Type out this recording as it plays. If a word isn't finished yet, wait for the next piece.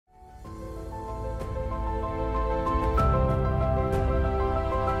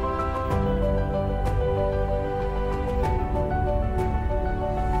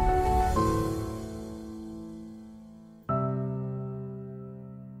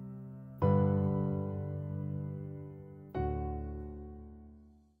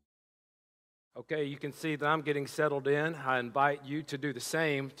Okay, you can see that I'm getting settled in. I invite you to do the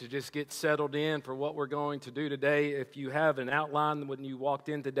same, to just get settled in for what we're going to do today. If you have an outline when you walked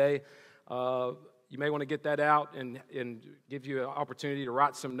in today, you may want to get that out and give you an opportunity to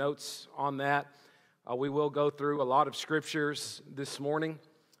write some notes on that. We will go through a lot of scriptures this morning,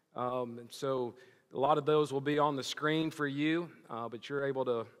 and so a lot of those will be on the screen for you, but you're able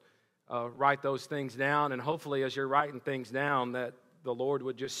to write those things down, and hopefully as you're writing things down that the Lord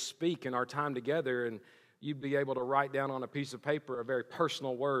would just speak in our time together, and you'd be able to write down on a piece of paper a very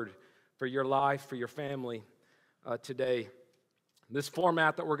personal word for your life, for your family today. This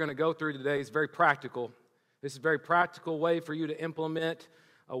format that we're going to go through today is very practical. This is a very practical way for you to implement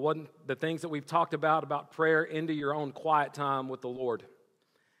the things that we've talked about prayer into your own quiet time with the Lord.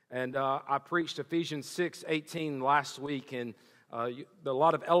 And I preached Ephesians 6:18 last week, and a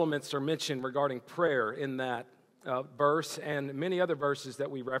lot of elements are mentioned regarding prayer in that verse and many other verses that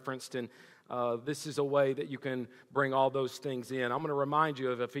we referenced, and this is a way that you can bring all those things in. I'm going to remind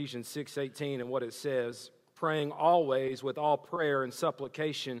you of Ephesians 6:18 and what it says: praying always with all prayer and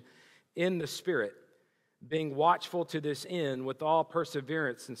supplication in the Spirit, being watchful to this end with all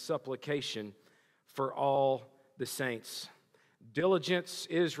perseverance and supplication for all the saints. Diligence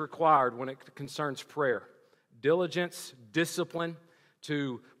is required when it concerns prayer. Diligence, discipline,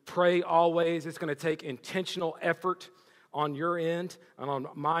 to pray always. It's going to take intentional effort on your end and on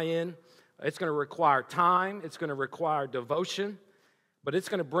my end. It's going to require time. It's going to require devotion. But it's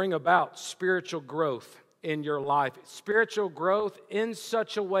going to bring about spiritual growth in your life. Spiritual growth in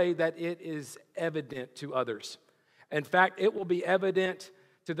such a way that it is evident to others. In fact, it will be evident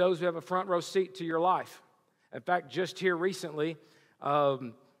to those who have a front row seat to your life. In fact, just here recently,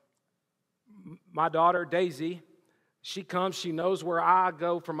 my daughter, Daisy, she comes, she knows where I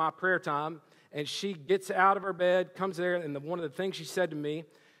go for my prayer time, and she gets out of her bed, comes there, and one of the things she said to me,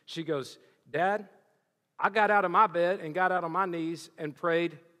 she goes, "Dad, I got out of my bed and got out on my knees and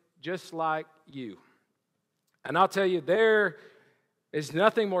prayed just like you." And I'll tell you, there is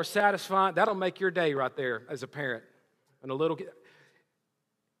nothing more satisfying. That'll make your day right there as a parent. And a little kid.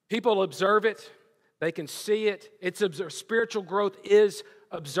 People observe it. They can see it. Spiritual growth is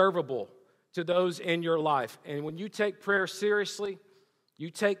observable to those in your life. And when you take prayer seriously, you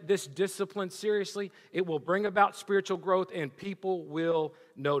take this discipline seriously, it will bring about spiritual growth and people will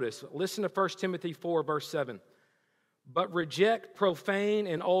notice. Listen to 1 Timothy 4, verse 7. "But reject profane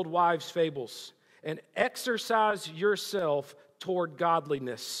and old wives' fables, and exercise yourself toward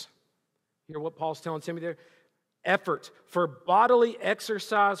godliness." Hear what Paul's telling Timothy there? "Effort, for bodily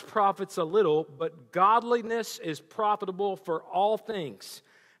exercise profits a little, but godliness is profitable for all things,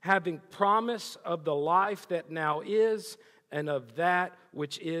 having promise of the life that now is and of that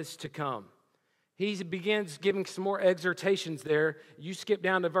which is to come." He begins giving some more exhortations there. You skip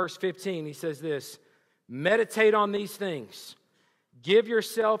down to verse 15. He says this: "Meditate on these things. Give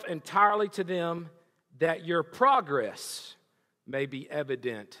yourself entirely to them, that your progress may be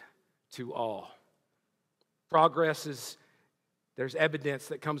evident to all." Progress is, there's evidence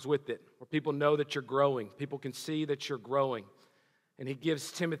that comes with it, where people know that you're growing. People can see that you're growing. And he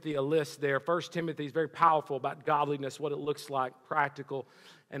gives Timothy a list there. 1 Timothy is very powerful about godliness, what it looks like, practical,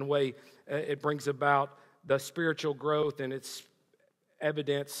 and way it brings about the spiritual growth and its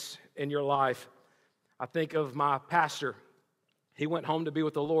evidence in your life. I think of my pastor. He went home to be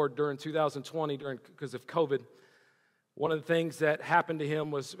with the Lord during 2020 because of COVID. One of the things that happened to him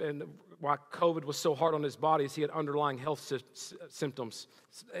was, and why COVID was so hard on his body, is he had underlying health symptoms.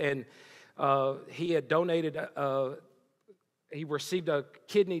 And he had donated, he received a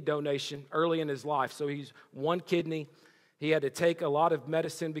kidney donation early in his life. So he's one kidney. He had to take a lot of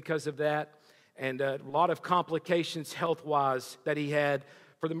medicine because of that, and a lot of complications health-wise that he had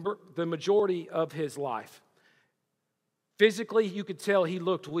for the majority of his life. Physically, you could tell he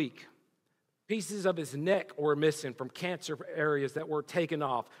looked weak. Pieces of his neck were missing from cancer areas that were taken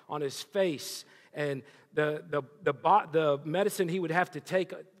off on his face. And the medicine he would have to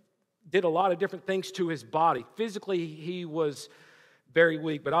take did a lot of different things to his body. Physically, he was very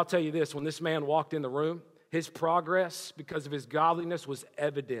weak. But I'll tell you this, when this man walked in the room, his progress, because of his godliness, was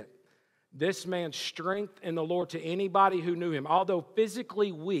evident. This man's strength in the Lord, to anybody who knew him, although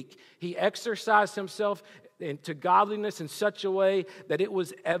physically weak, he exercised himself into godliness in such a way that it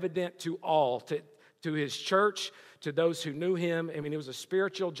was evident to all, to his church, to those who knew him. I mean, he was a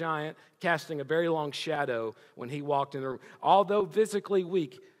spiritual giant casting a very long shadow when he walked in the room. Although physically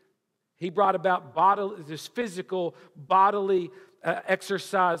weak, he brought about this physical bodily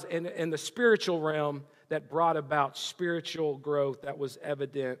exercise in the spiritual realm that brought about spiritual growth that was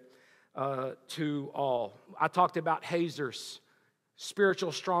evident to all. I talked about hazers.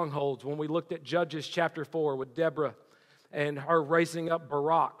 Spiritual strongholds, when we looked at Judges chapter 4 with Deborah and her raising up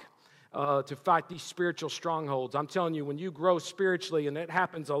Barak to fight these spiritual strongholds. I'm telling you, when you grow spiritually, and it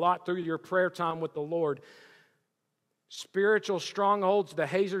happens a lot through your prayer time with the Lord, spiritual strongholds, the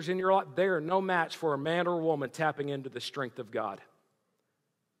hazers in your life, they are no match for a man or woman tapping into the strength of God.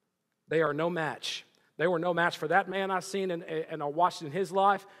 They are no match. They were no match for that man I seen and I watched in his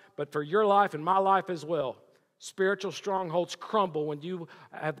life, but for your life and my life as well. Spiritual strongholds crumble when you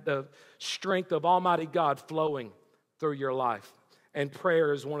have the strength of Almighty God flowing through your life. And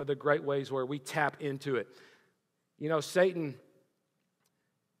prayer is one of the great ways where we tap into it. You know, Satan,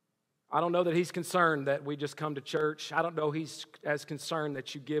 I don't know that he's concerned that we just come to church. I don't know he's as concerned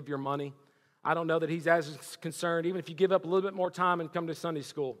that you give your money. I don't know that he's as concerned, even if you give up a little bit more time and come to Sunday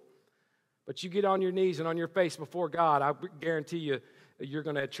school. But you get on your knees and on your face before God, I guarantee you, you're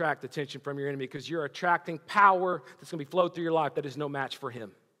going to attract attention from your enemy because you're attracting power that's going to be flowed through your life that is no match for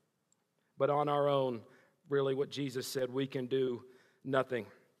him. But on our own, really what Jesus said, we can do nothing.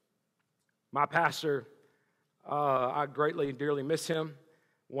 My pastor, I greatly and dearly miss him.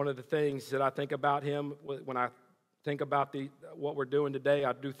 One of the things that I think about him, when I think about what we're doing today,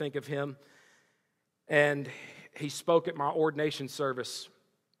 I do think of him. And he spoke at my ordination service.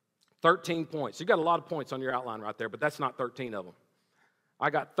 13 points. You got a lot of points on your outline right there, but that's not 13 of them. I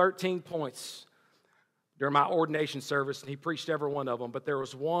got 13 points during my ordination service, and he preached every one of them, but there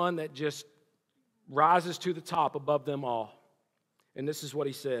was one that just rises to the top above them all. And this is what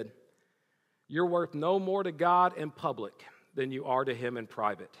he said: you're worth no more to God in public than you are to him in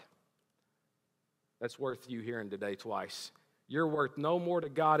private. That's worth you hearing today twice. You're worth no more to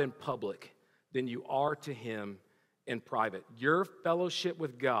God in public than you are to him in private. Your fellowship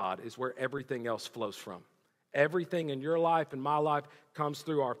with God is where everything else flows from. Everything in your life and my life comes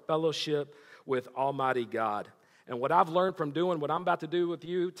through our fellowship with Almighty God. And what I've learned from doing what I'm about to do with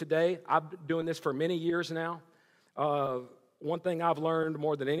you today, I've been doing this for many years now. One thing I've learned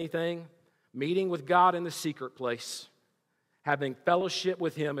more than anything, meeting with God in the secret place, having fellowship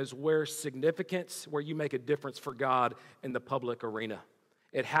with him is where you make a difference for God in the public arena.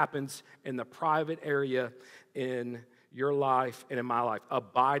 It happens in the private area in your life and in my life.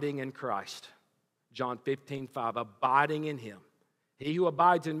 Abiding in Christ. John 15:5, abiding in him. He who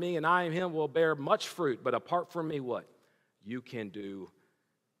abides in me and I in him will bear much fruit, but apart from me, what? You can do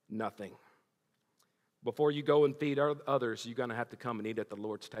nothing. Before you go and feed others, you're going to have to come and eat at the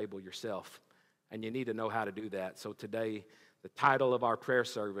Lord's table yourself. And you need to know how to do that. So today, the title of our prayer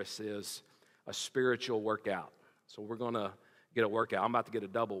service is a spiritual workout. So we're going to get a workout. I'm about to get a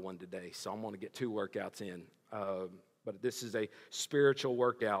double one today, so I'm going to get 2 workouts in. But this is a spiritual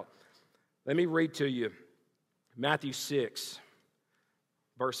workout. Let me read to you Matthew 6,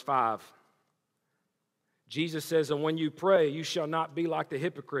 verse 5. Jesus says, and when you pray, you shall not be like the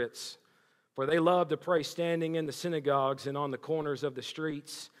hypocrites, for they love to pray standing in the synagogues and on the corners of the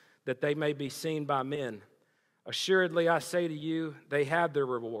streets, that they may be seen by men. Assuredly, I say to you, they have their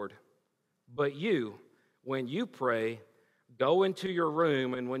reward. But you, when you pray, go into your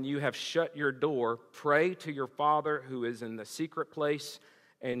room, and when you have shut your door, pray to your Father who is in the secret place,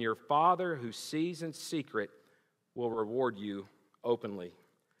 and your Father who sees in secret will reward you openly.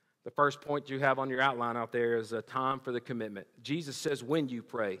 The first point you have on your outline out there is a time for the commitment. Jesus says when you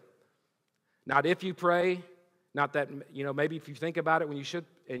pray. Not if you pray, not that, maybe if you think about it when you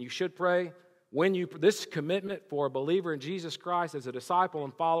should pray. This commitment for a believer in Jesus Christ as a disciple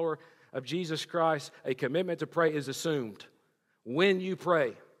and follower of Jesus Christ, a commitment to pray is assumed. When you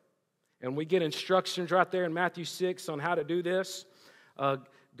pray. And we get instructions right there in Matthew 6 on how to do this.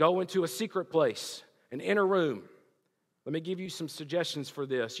 Go into a secret place, an inner room. Let me give you some suggestions for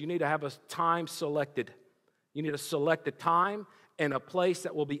this. You need to have a time selected. You need to select a time and a place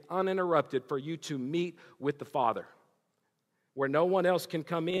that will be uninterrupted for you to meet with the Father. Where no one else can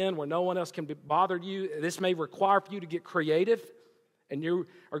come in, where no one else can bother you. This may require for you to get creative, and you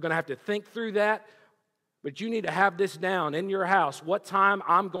are going to have to think through that. But you need to have this down in your house, what time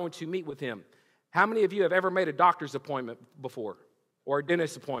I'm going to meet with him. How many of you have ever made a doctor's appointment before? Or a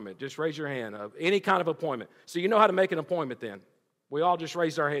dentist appointment? Just raise your hand. Any kind of appointment. So you know how to make an appointment then. We all just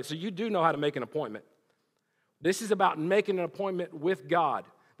raised our hands. So you do know how to make an appointment. This is about making an appointment with God,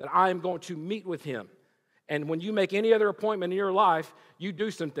 that I am going to meet with him. And when you make any other appointment in your life, you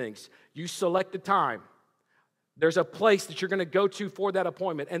do some things. You select a time. There's a place that you're going to go to for that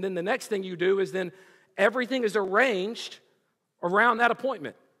appointment. And then the next thing you do is then everything is arranged around that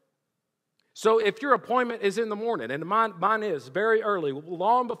appointment. So if your appointment is in the morning, and mine is very early,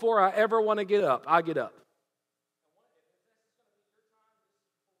 long before I ever want to get up, I get up.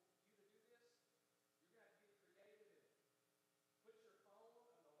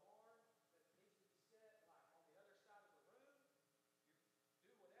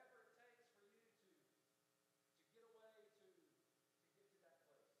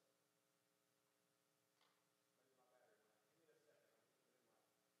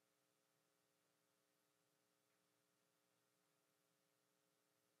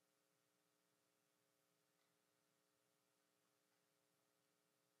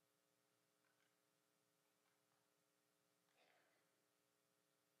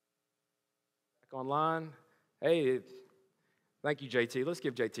 online. Hey, thank you, JT. Let's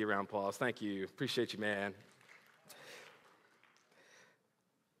give JT a round of applause. Thank you. Appreciate you, man.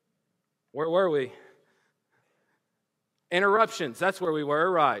 Where were we? Interruptions. That's where we were,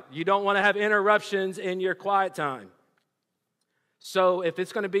 right. You don't want to have interruptions in your quiet time. So if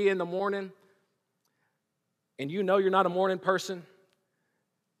it's going to be in the morning, and you know you're not a morning person,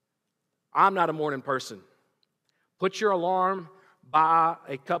 I'm not a morning person. Put your alarm by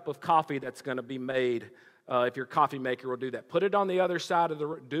a cup of coffee that's going to be made. If your coffee maker will do that. Put it on the other side of the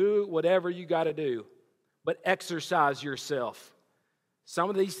room. Do whatever you got to do. But exercise yourself. Some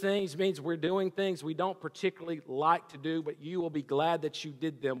of these things means we're doing things we don't particularly like to do, but you will be glad that you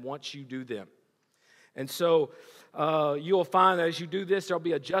did them once you do them. And so you'll find that as you do this, there'll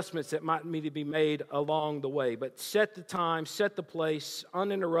be adjustments that might need to be made along the way. But set the time, set the place,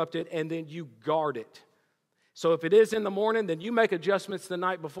 uninterrupted, and then you guard it. So if it is in the morning, then you make adjustments the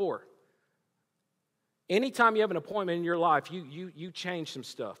night before. Anytime you have an appointment in your life, you change some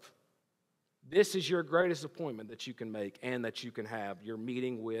stuff. This is your greatest appointment that you can make and that you can have. Your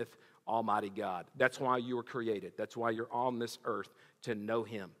meeting with Almighty God. That's why you were created. That's why you're on this earth, to know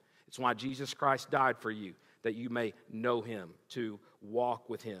Him. It's why Jesus Christ died for you, that you may know Him, to walk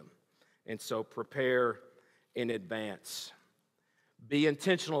with Him. And so prepare in advance. Be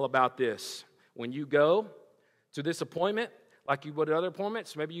intentional about this. When you go to this appointment, like you would at other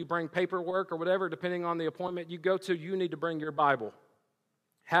appointments, maybe you bring paperwork or whatever, depending on the appointment you go to, you need to bring your Bible.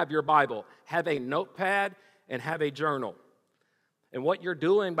 Have your Bible. Have a notepad and have a journal. And what you're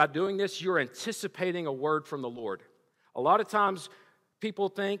doing by doing this, you're anticipating a word from the Lord. A lot of times people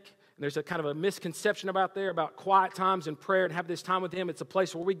think, and there's a kind of a misconception about quiet times and prayer and have this time with Him. It's a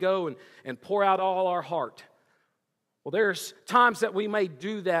place where we go and pour out all our heart. Well, there's times that we may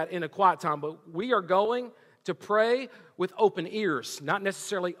do that in a quiet time, but we are going to pray with open ears, not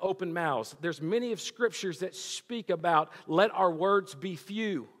necessarily open mouths. There's many of scriptures that speak about let our words be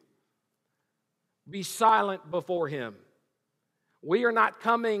few. Be silent before Him. We are not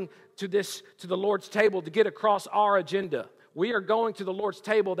coming to the Lord's table to get across our agenda. We are going to the Lord's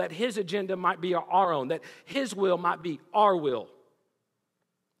table that His agenda might be our own, that His will might be our will.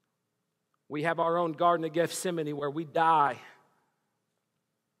 We have our own Garden of Gethsemane where we die,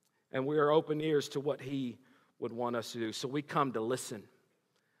 and we are open ears to what He would want us to do. So we come to listen.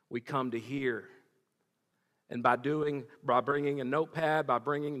 We come to hear. And by bringing a notepad, by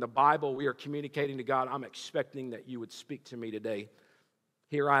bringing the Bible, we are communicating to God, I'm expecting that you would speak to me today.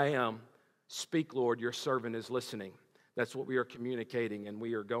 Here I am. Speak, Lord, your servant is listening. That's what we are communicating, and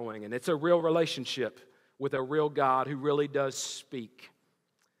we are going. And it's a real relationship with a real God who really does speak.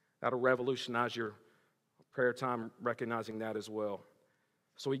 That'll revolutionize your prayer time, recognizing that as well.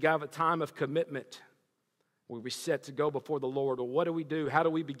 So we got a time of commitment where we set to go before the Lord. Well, what do we do? How do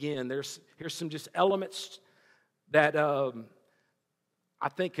we begin? Here's some just elements that I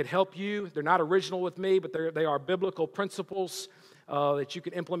think could help you. They're not original with me, but they are biblical principles that you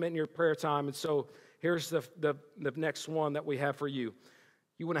can implement in your prayer time. And so here's the next one that we have for you.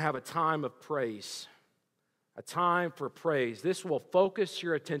 You want to have a time of praise. A time for praise. This will focus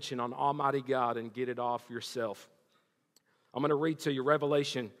your attention on Almighty God and get it off yourself. I'm going to read to you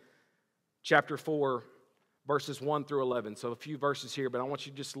Revelation chapter 4, verses 1 through 11. So a few verses here, but I want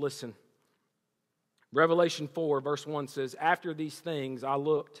you to just listen. Revelation 4, verse 1 says, After these things I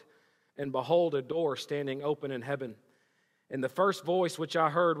looked, and behold, a door standing open in heaven. And the first voice which I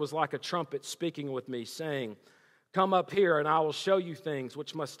heard was like a trumpet speaking with me, saying, Come up here, and I will show you things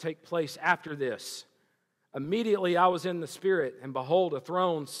which must take place after this. Immediately I was in the Spirit, and behold, a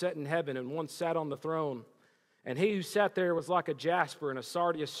throne set in heaven, and one sat on the throne. And he who sat there was like a jasper and a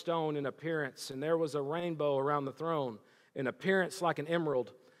sardius stone in appearance, and there was a rainbow around the throne, in appearance like an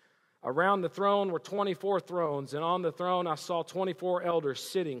emerald. Around the throne were 24 thrones, and on the throne I saw 24 elders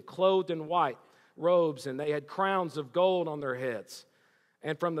sitting, clothed in white robes, and they had crowns of gold on their heads.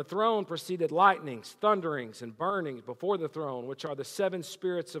 And from the throne proceeded lightnings, thunderings, and burnings before the throne, which are the 7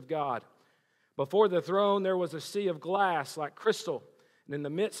 spirits of God. Before the throne there was a sea of glass like crystal, and in the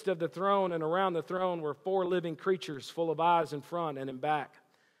midst of the throne and around the throne were 4 living creatures full of eyes in front and in back.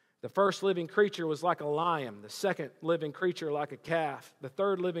 The first living creature was like a lion, the second living creature like a calf, the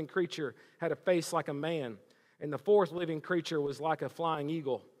third living creature had a face like a man, and the fourth living creature was like a flying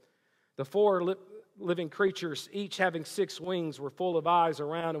eagle. The 4 living creatures, each having 6 wings, were full of eyes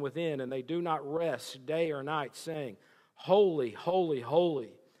around and within, and they do not rest day or night, saying, Holy, holy,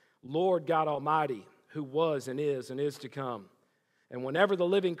 holy, Lord God Almighty, who was and is to come. And whenever the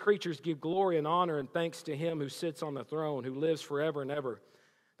living creatures give glory and honor and thanks to Him who sits on the throne, who lives forever and ever,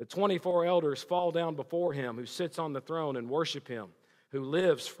 the 24 elders fall down before Him who sits on the throne and worship Him, who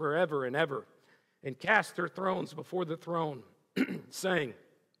lives forever and ever. and cast their thrones before the throne, saying,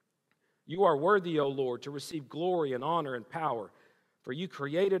 You are worthy, O Lord, to receive glory and honor and power, for you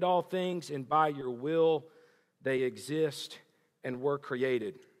created all things, and by your will they exist and were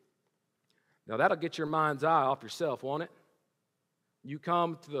created. Now that'll get your mind's eye off yourself, won't it? You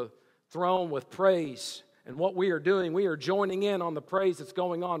come to the throne with praise, and what we are doing, we are joining in on the praise that's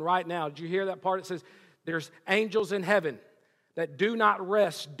going on right now. Did you hear that part? It says there's angels in heaven that do not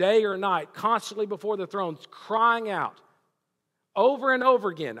rest day or night, constantly before the thrones, crying out over and over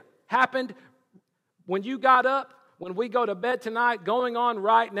again. Happened when you got up, when we go to bed tonight, going on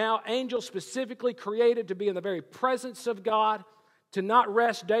right now. Angels specifically created to be in the very presence of God, to not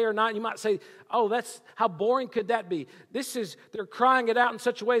rest day or night. You might say, oh, that's how boring could that be? They're crying it out in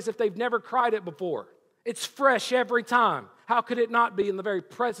such a way as if they've never cried it before. It's fresh every time. How could it not be in the very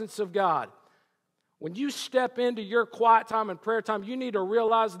presence of God? When you step into your quiet time and prayer time, you need to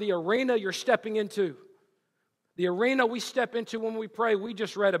realize the arena you're stepping into. The arena we step into when we pray, we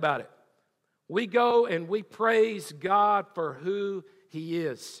just read about it. We go and we praise God for who He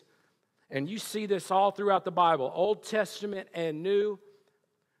is. And you see this all throughout the Bible, Old Testament and New.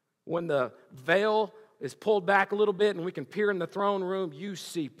 When the veil is pulled back a little bit and we can peer in the throne room, you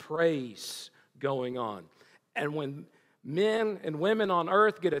see praise going on. And when men and women on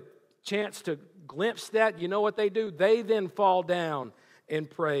earth get a chance to glimpse that, you know what they do? They then fall down in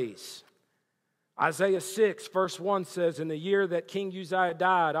praise. Isaiah 6, verse 1 says, In the year that King Uzziah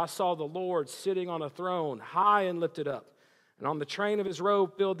died, I saw the Lord sitting on a throne, high and lifted up, and on the train of his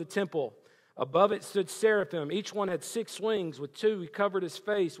robe filled the temple. Above it stood seraphim. Each one had 6 wings. With 2 he covered his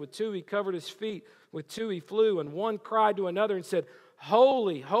face. With 2 he covered his feet. With 2 he flew. And one cried to another and said,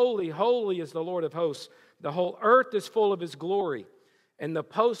 Holy, holy, holy is the Lord of hosts. The whole earth is full of His glory. And the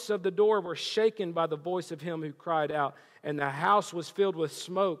posts of the door were shaken by the voice of him who cried out. And the house was filled with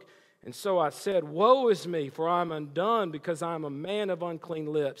smoke. And so I said, Woe is me, for I am undone, because I am a man of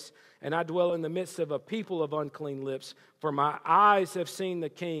unclean lips, and I dwell in the midst of a people of unclean lips. For my eyes have seen the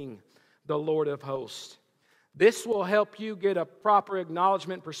King, the Lord of hosts. This will help you get a proper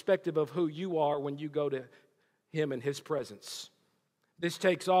acknowledgement perspective of who you are when you go to Him in His presence. This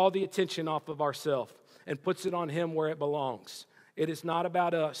takes all the attention off of ourselves and puts it on Him where it belongs. It is not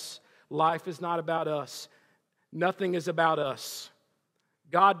about us. Life is not about us. Nothing is about us.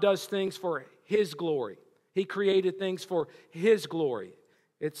 God does things for His glory. He created things for His glory.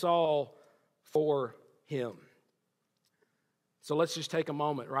 It's all for Him. So let's just take a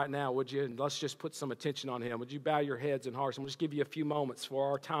moment right now, would you? And let's just put some attention on Him. Would you bow your heads and hearts? And we'll just give you a few moments for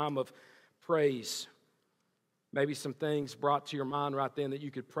our time of praise. Maybe some things brought to your mind right then that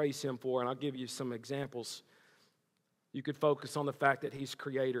you could praise Him for, and I'll give you some examples. You could focus on the fact that He's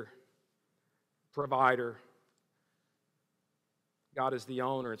Creator, Provider. God is the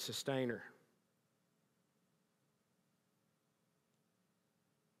owner and sustainer.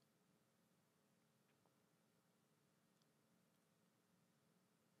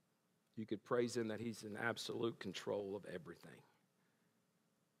 You could praise Him that He's in absolute control of everything.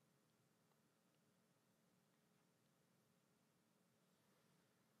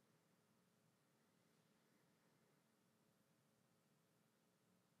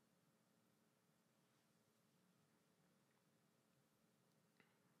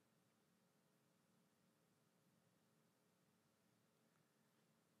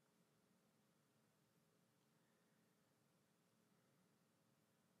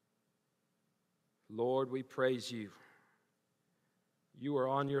 Lord, we praise You. You are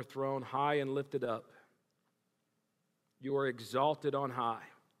on Your throne, high and lifted up. You are exalted on high.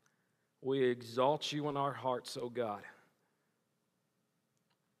 We exalt You in our hearts, O God.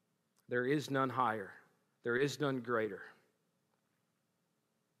 There is none higher. There is none greater.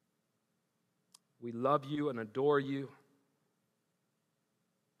 We love You and adore You.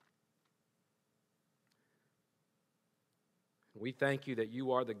 We thank You that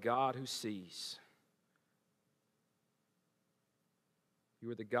You are the God who sees. You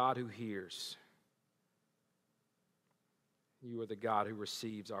are the God who hears. You are the God who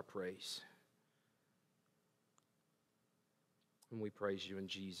receives our praise. And we praise You in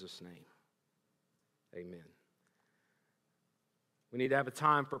Jesus' name. Amen. We need to have a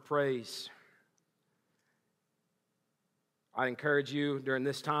time for praise. I encourage you during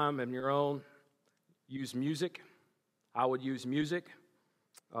this time of your own, use music. I would use music.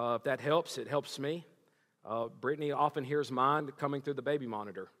 If that helps, it helps me. Brittany often hears mine coming through the baby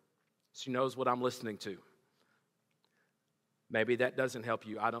monitor. She knows what I'm listening to. Maybe that doesn't help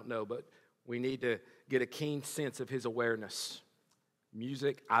you. I don't know, but we need to get a keen sense of His awareness.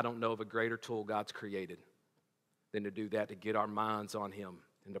 Music, I don't know of a greater tool God's created than to do that, to get our minds on Him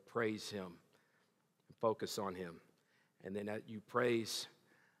and to praise Him focus on him. And then as you praise,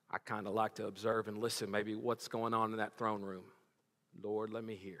 I kind of like to observe and listen maybe what's going on in that throne room. Lord, let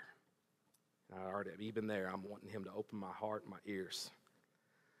me hear. Even there, I'm wanting him to open my heart and my ears.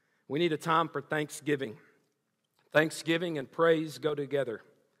 We need a time for thanksgiving. Thanksgiving and praise go together.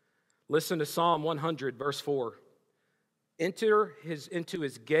 Listen to Psalm 100, verse 4. Enter into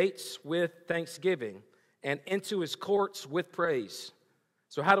his gates with thanksgiving and into his courts with praise.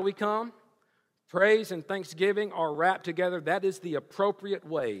 So how do we come? Praise and thanksgiving are wrapped together. That is the appropriate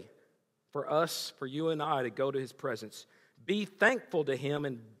way for us, for you and I, to go to his presence. Be thankful to him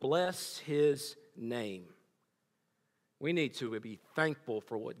and bless his name. We need to be thankful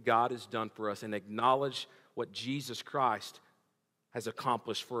for what God has done for us and acknowledge what Jesus Christ has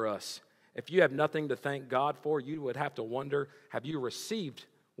accomplished for us. If you have nothing to thank God for, you would have to wonder, have you received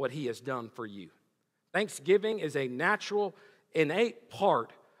what he has done for you? Thanksgiving is a natural, innate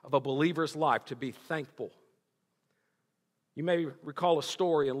part of a believer's life, to be thankful. You may recall a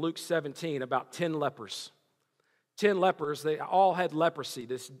story in Luke 17 about 10 lepers. 10 lepers, they all had leprosy,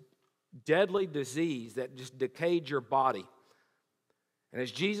 this deadly disease that just decayed your body. And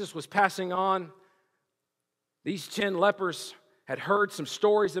as Jesus was passing on, these 10 lepers had heard some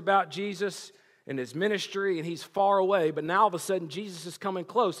stories about Jesus and his ministry, and he's far away, but now all of a sudden Jesus is coming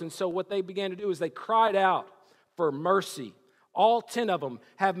close. And so what they began to do is they cried out for mercy. All 10 of them,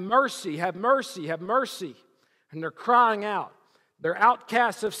 have mercy, have mercy, have mercy. And they're crying out. They're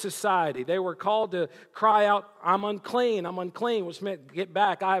outcasts of society. They were called to cry out, I'm unclean, which meant get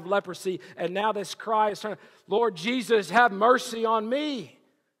back, I have leprosy. And now this cry is trying, Lord Jesus, have mercy on me.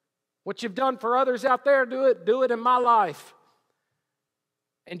 What you've done for others out there, do it in my life.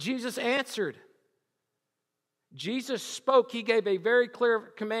 And Jesus answered. Jesus spoke. He gave a very clear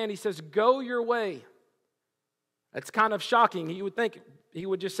command. He says, go your way. That's kind of shocking. You would think he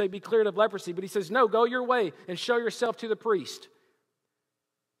would just say, be cleared of leprosy. But he says, no, go your way and show yourself to the priest.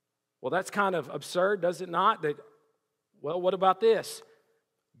 Well, that's kind of absurd, does it not? Well, what about this?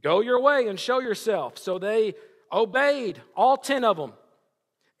 Go your way and show yourself. So they obeyed, all 10 of them.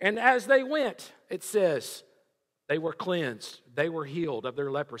 And as they went, it says, they were cleansed. They were healed of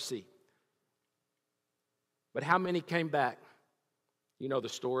their leprosy. But how many came back? You know the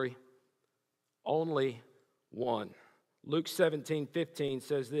story. Only one. Luke 17:15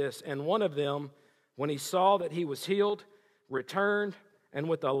 says this, and one of them, when he saw that he was healed, returned and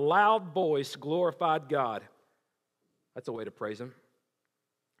with a loud voice glorified God. That's a way to praise him.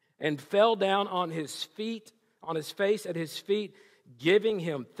 And fell down on his face at his feet, giving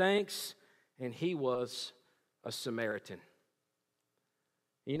him thanks, and he was a Samaritan.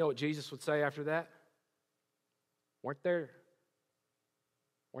 You know what Jesus would say after that? Weren't there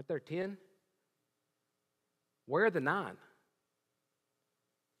 10? Where are the 9?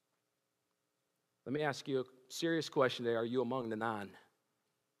 Let me ask you a serious question today. Are you among the 9?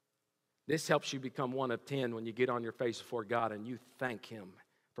 This helps you become one of 10 when you get on your face before God and you thank him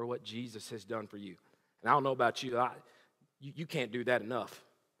for what Jesus has done for you. And I don't know about you, you can't do that enough.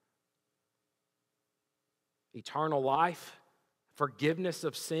 Eternal life, forgiveness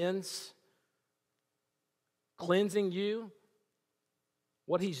of sins, cleansing you,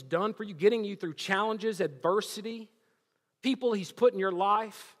 what he's done for you, getting you through challenges, adversity, people he's put in your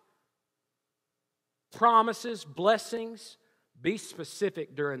life, promises, blessings. Be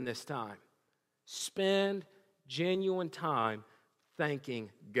specific during this time. Spend genuine time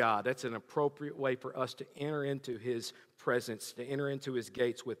thanking God. That's an appropriate way for us to enter into his presence, to enter into his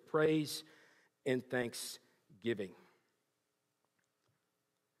gates with praise and thanksgiving.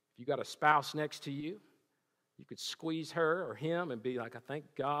 If you got a spouse next to you, you could squeeze her or him and be like, I thank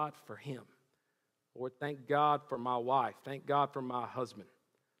God for him. Or thank God for my wife. Thank God for my husband.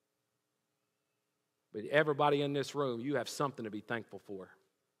 But everybody in this room, you have something to be thankful for.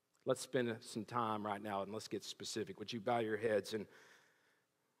 Let's spend some time right now and let's get specific. Would you bow your heads and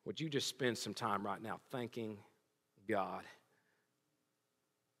would you just spend some time right now thanking God?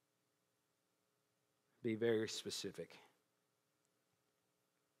 Be very specific.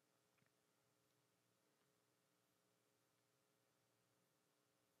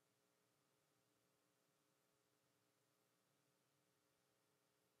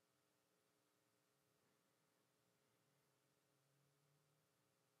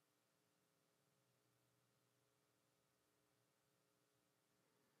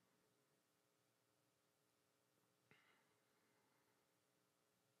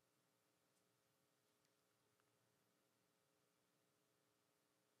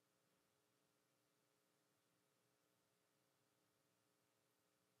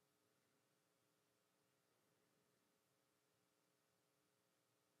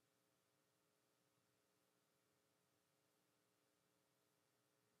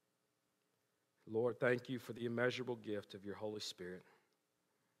 Lord, thank you for the immeasurable gift of your Holy Spirit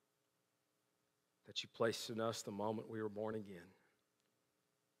that you placed in us the moment we were born again,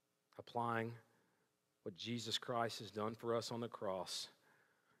 applying what Jesus Christ has done for us on the cross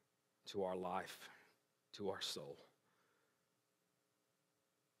to our life, to our soul.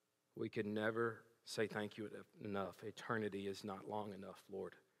 We can never say thank you enough. Eternity is not long enough,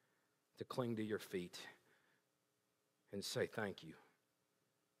 Lord, to cling to your feet and say thank you.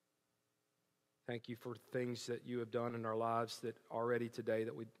 Thank you for things that you have done in our lives that already today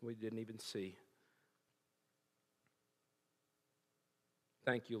that we didn't even see.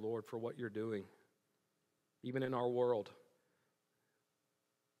 Thank you, Lord, for what you're doing, even in our world,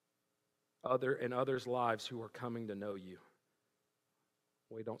 in others' lives who are coming to know you.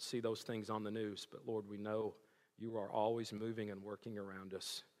 We don't see those things on the news, but Lord, we know you are always moving and working around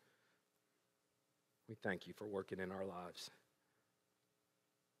us. We thank you for working in our lives.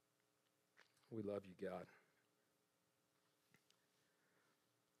 We love you, God.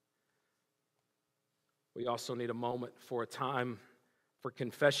 We also need a moment for a time for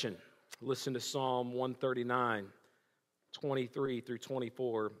confession. Listen to Psalm 139, 23 through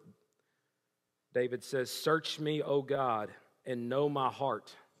 24. David says, "Search me, O God, and know my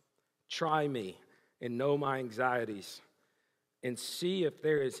heart. Try me and know my anxieties, and see if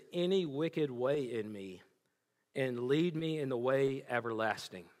there is any wicked way in me, and lead me in the way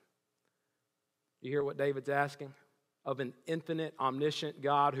everlasting." You hear what David's asking? Of an infinite, omniscient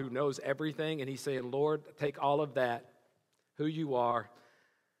God who knows everything, and he's saying, Lord, take all of that, who you are,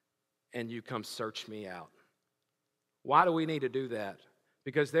 and you come search me out. Why do we need to do that?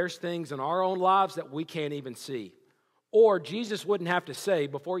 Because there's things in our own lives that we can't even see. Or Jesus wouldn't have to say,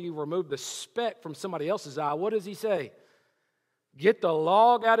 before you remove the speck from somebody else's eye, what does he say? Get the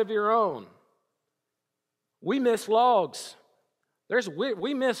log out of your own. We miss logs.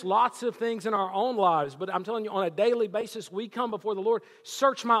 We miss lots of things in our own lives, but I'm telling you, on a daily basis, we come before the Lord,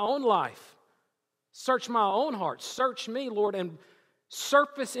 search my own life, search my own heart, search me, Lord, and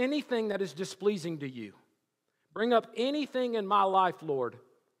surface anything that is displeasing to you. Bring up anything in my life, Lord,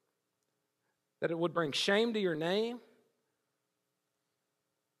 that it would bring shame to your name,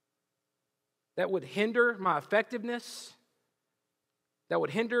 that would hinder my effectiveness, that would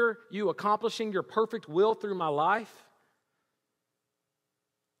hinder you accomplishing your perfect will through my life.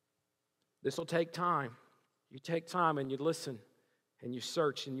 This will take time. You take time and you listen and you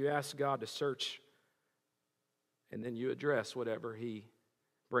search and you ask God to search, and then you address whatever he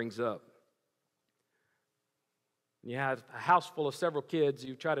brings up. You have a house full of several kids.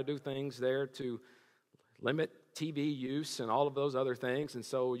 You try to do things there to limit TV use and all of those other things, and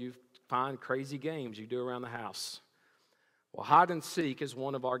so you find crazy games you do around the house. Well, hide and seek is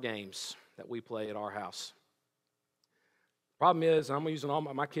one of our games that we play at our house. Problem is, I'm using all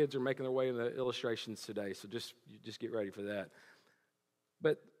my kids are making their way in the illustrations today, so just get ready for that.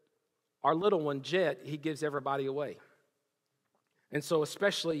 But our little one, Jet, he gives everybody away. And so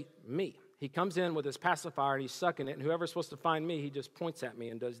especially me. He comes in with his pacifier and he's sucking it, and whoever's supposed to find me, he just points at me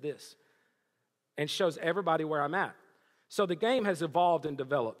and does this and shows everybody where I'm at. So the game has evolved and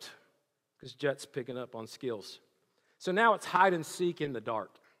developed because Jet's picking up on skills. So now it's hide and seek in the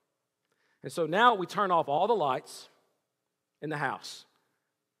dark. And so now we turn off all the lights in the house,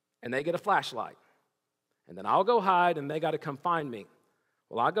 and they get a flashlight. And then I'll go hide, and they got to come find me.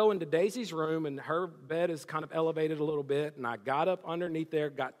 Well, I go into Daisy's room, and her bed is kind of elevated a little bit, and I got up underneath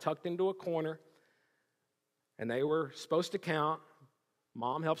there, got tucked into a corner, and they were supposed to count.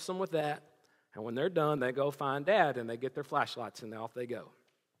 Mom helps them with that, and when they're done, they go find Dad, and they get their flashlights, and off they go.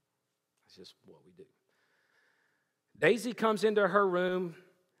 That's just what we do. Daisy comes into her room,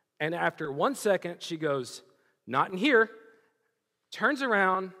 and after 1 second, she goes, "Not in here," turns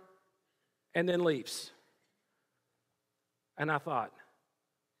around, and then leaves. And I thought,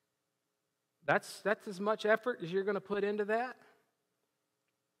 that's as much effort as you're going to put into that?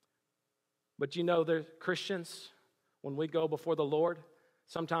 But you know, there's Christians, when we go before the Lord,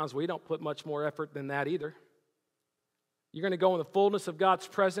 sometimes we don't put much more effort than that either. You're going to go in the fullness of God's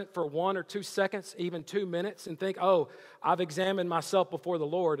presence for 1 or 2 seconds, even 2 minutes, and think, oh, I've examined myself before the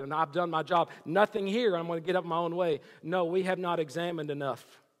Lord and I've done my job. Nothing here, I'm going to get up my own way. No, we have not examined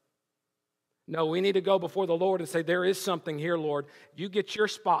enough. No, we need to go before the Lord and say, there is something here, Lord. You get your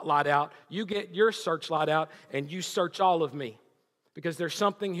spotlight out, you get your searchlight out, and you search all of me. Because there's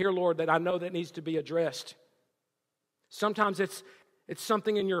something here, Lord, that I know that needs to be addressed. Sometimes it's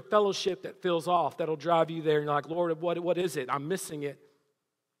something in your fellowship that feels off, that'll drive you there. And you're like, Lord, what is it? I'm missing it.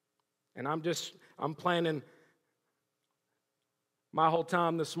 And I'm planning my whole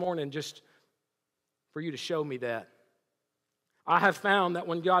time this morning just for you to show me that. I have found that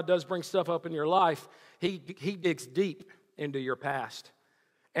when God does bring stuff up in your life, He digs deep into your past.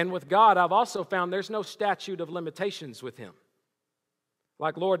 And with God, I've also found there's no statute of limitations with Him.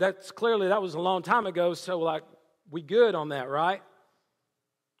 Like, Lord, that was a long time ago, so like, we good on that, right?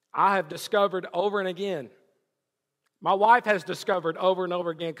 I have discovered over and again, my wife has discovered over and over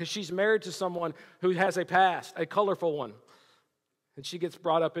again, because she's married to someone who has a past, a colorful one. And she gets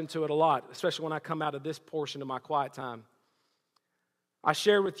brought up into it a lot, especially when I come out of this portion of my quiet time. I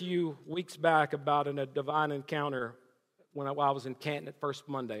shared with you weeks back about a divine encounter when I was in Canton at First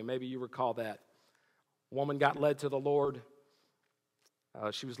Monday. Maybe you recall that. A woman got led to the Lord.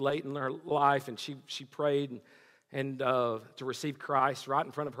 She was late in her life, and she prayed and to receive Christ right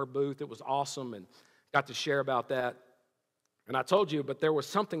in front of her booth. It was awesome, and got to share about that. And I told you, but there was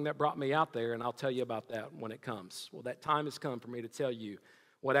something that brought me out there, and I'll tell you about that when it comes. Well, that time has come for me to tell you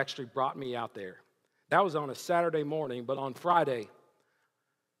what actually brought me out there. That was on a Saturday morning, but on Friday,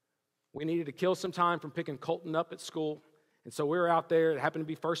 we needed to kill some time from picking Colton up at school. And so we were out there. It happened to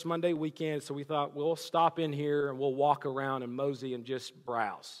be First Monday weekend, so we thought we'll stop in here and we'll walk around and mosey and just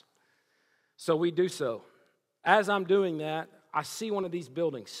browse. So we do so. As I'm doing that, I see one of these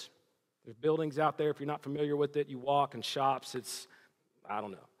buildings. There's buildings out there. If you're not familiar with it, you walk and shops. I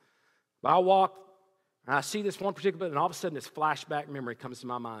don't know. But I walk, and I see this one particular building, and all of a sudden this flashback memory comes to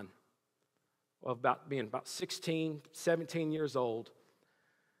my mind of being about 16, 17 years old,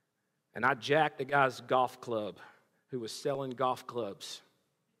 and I jacked a guy's golf club who was selling golf clubs.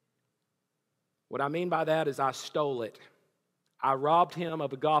 What I mean by that is I stole it. I robbed him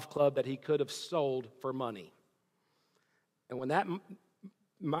of a golf club that he could have sold for money. And when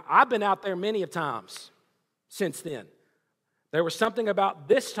I've been out there many of times since then. There was something about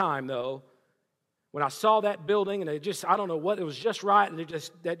this time, though, when I saw that building, and I don't know what, it was just right, and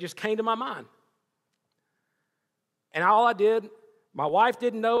that just came to my mind. And all I did, my wife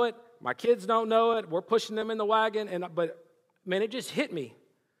didn't know it, my kids don't know it, we're pushing them in the wagon, but man, it just hit me.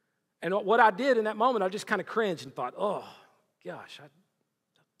 And what I did in that moment, I just kind of cringed and thought, oh, gosh,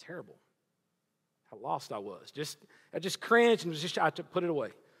 terrible. How lost I was. I just cringed and I put it away.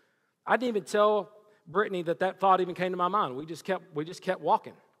 I didn't even tell Brittany that thought even came to my mind. We just kept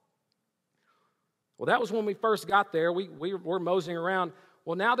walking. Well, that was when we first got there. We were moseying around.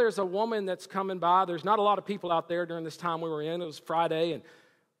 Well, now there's a woman that's coming by. There's not a lot of people out there during this time we were in. It was Friday, and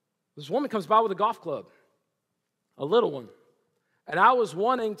this woman comes by with a golf club, a little one. And I was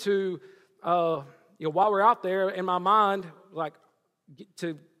wanting to, while we're out there, in my mind, I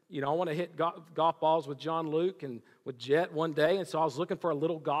want to hit golf balls with John Luke and with Jet one day. And so I was looking for a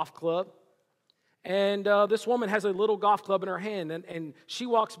little golf club. And this woman has a little golf club in her hand. And she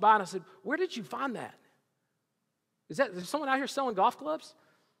walks by, and I said, where did you find that? Is there someone out here selling golf clubs?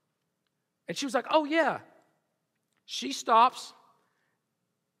 And she was like, oh, yeah. She stops.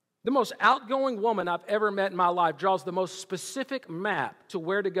 The most outgoing woman I've ever met in my life draws the most specific map to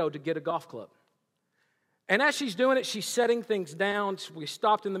where to go to get a golf club. And as she's doing it, she's setting things down. We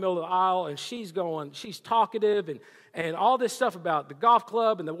stopped in the middle of the aisle, and she's talkative and all this stuff about the golf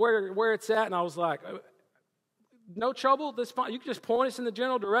club and where it's at. And I was like, no trouble. This fine. You can just point us in the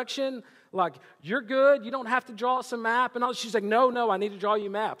general direction. Like, you're good. You don't have to draw us a map. And she's like, no, I need to draw you a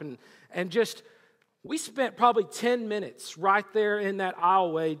map. We spent probably 10 minutes right there in that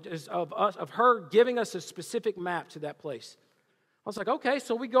aisleway of her giving us a specific map to that place. I was like, okay,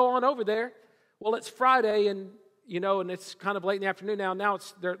 so we go on over there. Well, it's Friday, and it's kind of late in the afternoon now. Now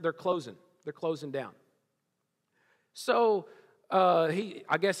they're closing. They're closing down. So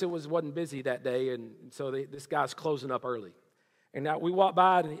I guess it wasn't busy that day, and so this guy's closing up early. And now we walked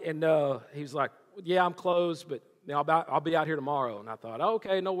by, and he was like, "Yeah, I'm closed, but I'll be out here tomorrow." And I thought, oh,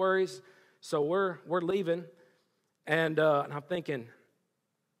 "Okay, no worries." So we're leaving, and I'm thinking,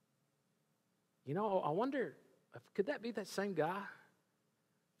 I wonder, could that be that same guy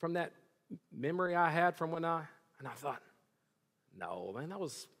from that memory I had from and I thought, no, man, that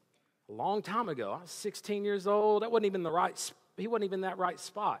was a long time ago. I was 16 years old. He wasn't even that right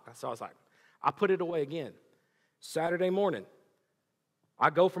spot. So I was like, I put it away again. Saturday morning, I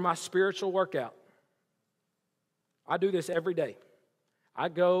go for my spiritual workout. I do this every day. I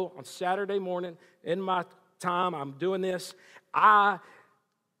go on Saturday morning in my time. I'm doing this. We're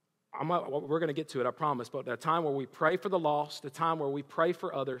going to get to it, I promise, but a time where we pray for the lost, a time where we pray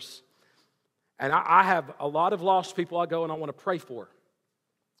for others. And I have a lot of lost people I go and I want to pray for.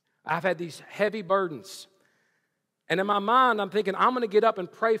 I've had these heavy burdens. And in my mind, I'm thinking, I'm going to get up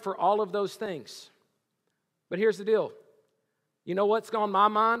and pray for all of those things. But here's the deal. You know what's on my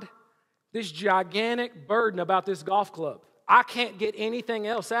mind? This gigantic burden about this golf club. I can't get anything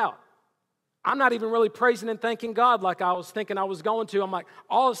else out. I'm not even really praising and thanking God like I was thinking I was going to. I'm like,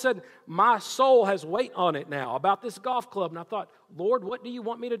 all of a sudden, my soul has weight on it now about this golf club. And I thought, Lord, what do you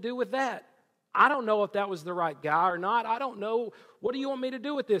want me to do with that? I don't know if that was the right guy or not. I don't know. What do you want me to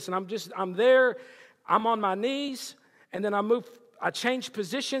do with this? And I'm there. I'm on my knees. And then I change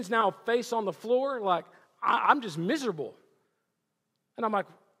positions now, face on the floor. Like, I'm just miserable. And I'm like,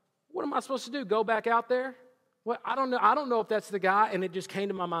 what am I supposed to do? Go back out there? Well, I don't know. I don't know if that's the guy. And it just came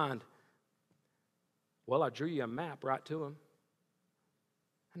to my mind. Well, I drew you a map right to him.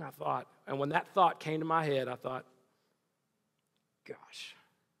 And I thought, and when that thought came to my head, I thought, gosh,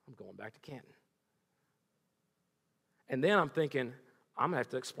 I'm going back to Canton. And then I'm thinking, I'm going to have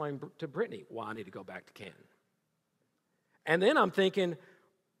to explain to Brittany why I need to go back to Canton. And then I'm thinking,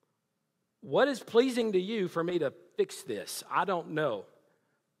 what is pleasing to you for me to fix this? I don't know.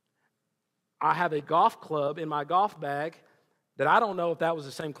 I have a golf club in my golf bag that I don't know if that was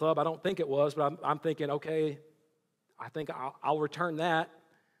the same club. I don't think it was, but I'm thinking, okay, I think I'll return that.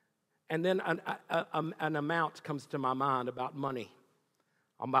 And then an amount comes to my mind about money,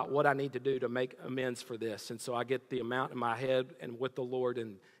 about what I need to do to make amends for this. And so I get the amount in my head and with the Lord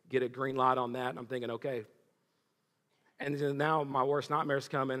and get a green light on that. And I'm thinking, okay. And then now my worst nightmare is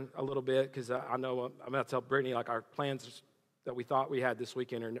coming a little bit because I know I'm going to tell Brittany, like, our plans that we thought we had this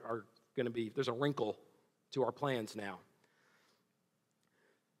weekend are going to be, there's a wrinkle to our plans now.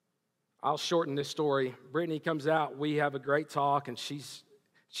 I'll shorten this story. Brittany comes out. We have a great talk, and she's.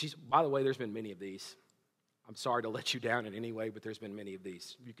 By the way, there's been many of these. I'm sorry to let you down in any way, but there's been many of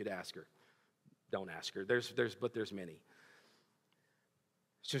these. You could ask her. Don't ask her. But there's many.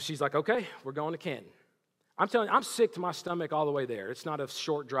 So she's like, okay, we're going to Canton. I'm telling you, I'm sick to my stomach all the way there. It's not a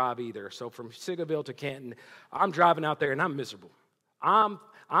short drive either. So from Siggaville to Canton, I'm driving out there, and I'm miserable. I'm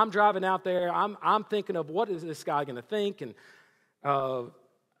driving out there. I'm thinking of what is this guy going to think, and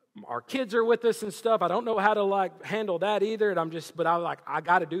our kids are with us and stuff. I don't know how to handle that either. And I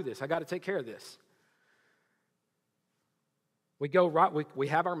got to do this. I got to take care of this. We go right. We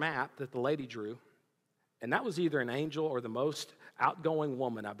have our map that the lady drew, and that was either an angel or the most outgoing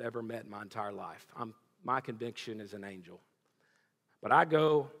woman I've ever met in my entire life. My conviction is an angel. But I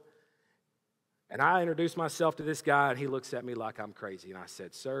go, and I introduce myself to this guy, and he looks at me like I'm crazy. And I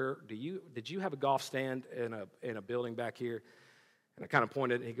said, "Sir, did you have a golf stand in a building back here?" And I kind of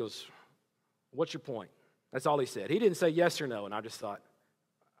pointed, and he goes, "What's your point?" That's all he said. He didn't say yes or no, and I just thought,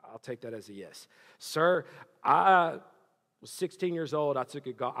 I'll take that as a yes. "Sir, I was 16 years old.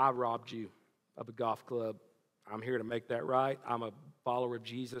 I robbed you of a golf club. I'm here to make that right. I'm a follower of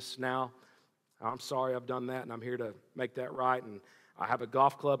Jesus now. I'm sorry I've done that, and I'm here to make that right. And I have a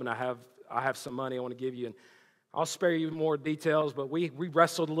golf club, and I have some money I want to give you. And I'll spare you more details, but we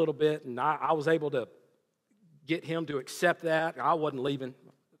wrestled a little bit, and I was able to get him to accept that. I wasn't leaving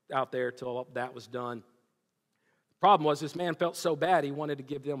out there till that was done. The problem was this man felt so bad he wanted to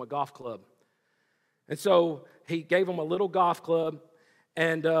give them a golf club. And so he gave them a little golf club,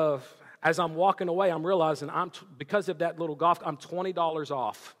 and as I'm walking away, I'm realizing because of that little golf, I'm $20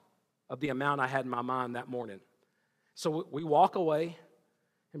 off of the amount I had in my mind that morning. So we walk away,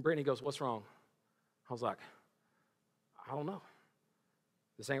 and Brittany goes, "What's wrong?" I was like, "I don't know.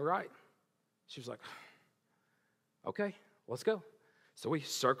 This ain't right." She was like, "Okay, let's go." So we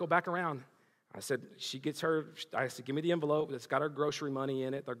circle back around. I said, I said, "Give me the envelope. It's got our grocery money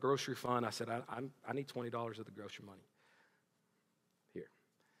in it, our grocery fund." I said, I need $20 of the grocery money. Here.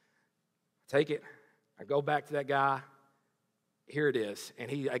 Take it. I go back to that guy. Here it is.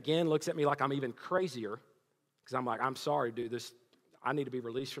 And he again looks at me like I'm even crazier because I'm like, "I'm sorry, dude. I need to be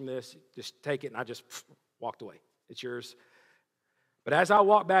released from this. Just take it." And I just walked away. "It's yours." But as I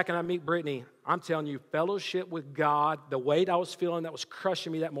walk back and I meet Brittany, I'm telling you, fellowship with God, the weight I was feeling that was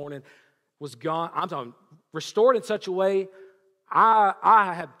crushing me that morning was gone. I'm talking restored in such a way,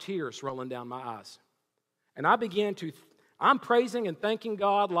 I have tears rolling down my eyes. And I'm praising and thanking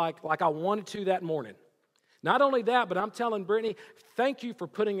God like I wanted to that morning. Not only that, but I'm telling Brittany, thank you for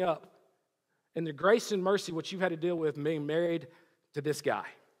putting up in the grace and mercy what you've had to deal with being married to this guy.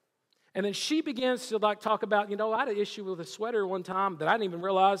 And then she begins to talk about, I had an issue with a sweater one time that I didn't even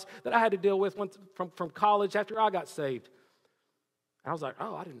realize that I had to deal with from college after I got saved. And I was like,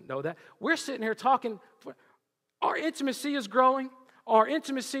 "Oh, I didn't know that." We're sitting here talking. Our intimacy is growing. Our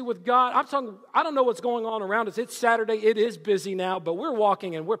intimacy with God. I don't know what's going on around us. It's Saturday. It is busy now, but we're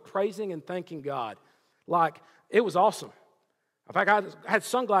walking and we're praising and thanking God. It was awesome. In fact, I had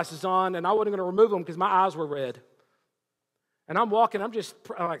sunglasses on and I wasn't going to remove them because my eyes were red. And I'm walking, I'm just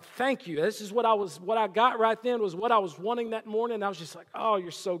like, "Thank you." This is what I got right then was what I was wanting that morning. I was just like, "Oh,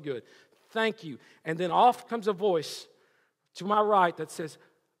 you're so good. Thank you." And then off comes a voice to my right that says,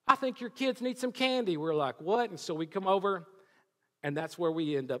 I think your kids need some candy. We're like, what? And so we come over, and that's where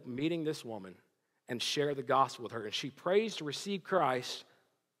we end up meeting this woman and share the gospel with her. And she prays to receive Christ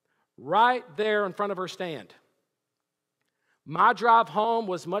right there in front of her stand. My drive home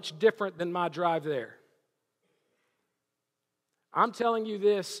was much different than my drive there. I'm telling you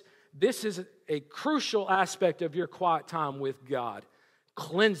this is a crucial aspect of your quiet time with God.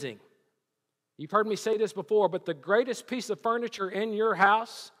 Cleansing. You've heard me say this before, but the greatest piece of furniture in your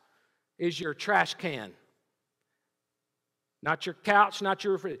house is your trash can. Not your couch, not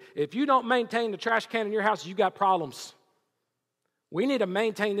your refrigerator. If you don't maintain the trash can in your house, you got problems. We need to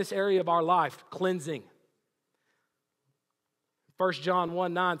maintain this area of our life, cleansing. 1 John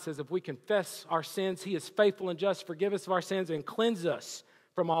 1:9 says, if we confess our sins, he is faithful and just to forgive us of our sins and cleanse us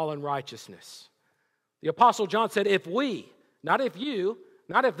from all unrighteousness. The Apostle John said, if we, not if you,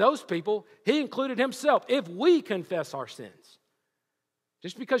 not if those people, he included himself, if we confess our sins.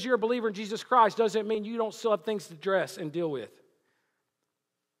 Just because you're a believer in Jesus Christ doesn't mean you don't still have things to address and deal with.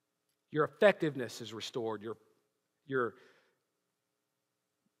 Your effectiveness is restored. Your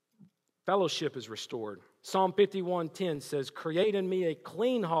fellowship is restored. Psalm 51:10 says, create in me a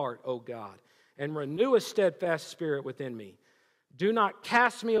clean heart, O God, and renew a steadfast spirit within me. Do not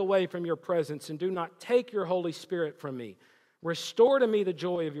cast me away from your presence, and do not take your Holy Spirit from me. Restore to me the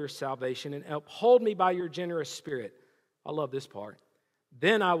joy of your salvation, and uphold me by your generous spirit. I love this part.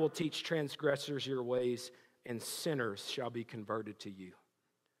 Then I will teach transgressors your ways, and sinners shall be converted to you.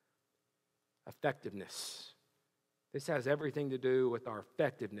 Effectiveness. This has everything to do with our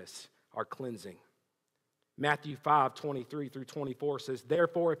effectiveness, our cleansing. Matthew 5:23-24 says,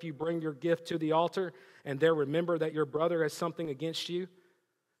 therefore, if you bring your gift to the altar, and there remember that your brother has something against you,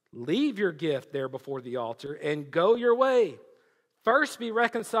 leave your gift there before the altar, and go your way. First be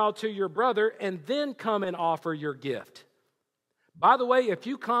reconciled to your brother, and then come and offer your gift. By the way, if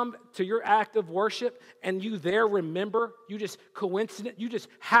you come to your act of worship and you there remember, you just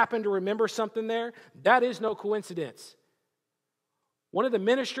happen to remember something there, that is no coincidence. One of the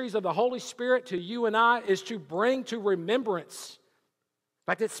ministries of the Holy Spirit to you and I is to bring to remembrance.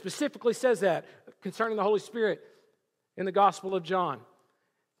 In fact, it specifically says that concerning the Holy Spirit in the Gospel of John.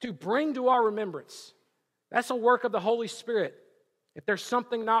 To bring to our remembrance. That's a work of the Holy Spirit. If there's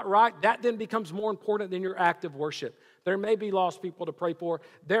something not right, that then becomes more important than your act of worship. There may be lost people to pray for.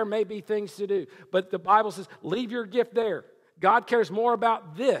 There may be things to do. But the Bible says, leave your gift there. God cares more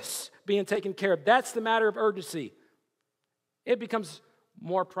about this being taken care of. That's the matter of urgency. It becomes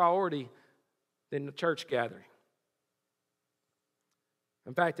more priority than the church gathering.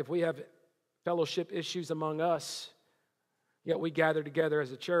 In fact, if we have fellowship issues among us, yet we gather together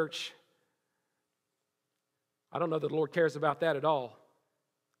as a church, I don't know that the Lord cares about that at all.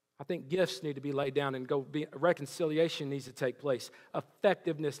 I think gifts need to be laid down and reconciliation needs to take place.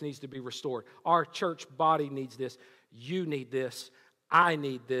 Effectiveness needs to be restored. Our church body needs this. You need this. I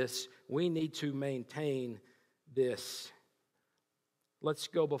need this. We need to maintain this. Let's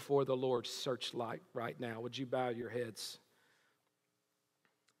go before the Lord's searchlight right now. Would you bow your heads?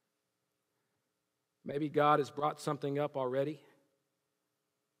 Maybe God has brought something up already.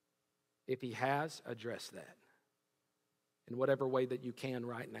 If He has, address that in whatever way that you can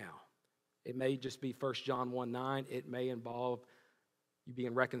right now. It may just be 1 John 1:9. It may involve you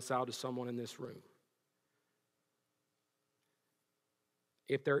being reconciled to someone in this room.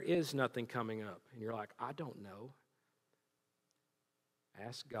 If there is nothing coming up and you're like, I don't know,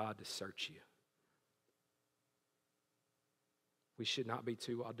 ask God to search you. We should not be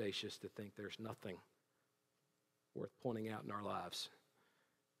too audacious to think there's nothing worth pointing out in our lives.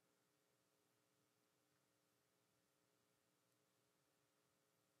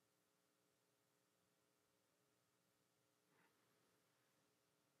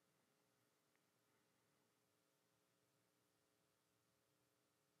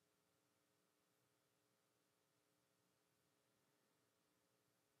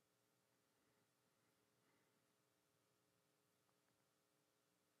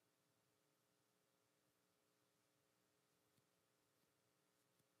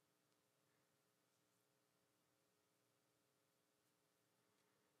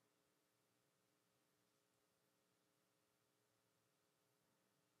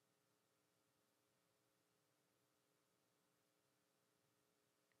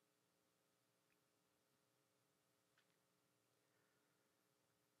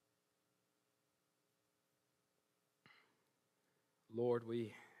 Lord,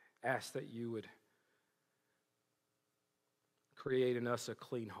 we ask that you would create in us a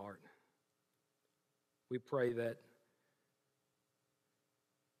clean heart. We pray that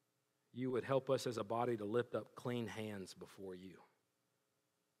you would help us as a body to lift up clean hands before you.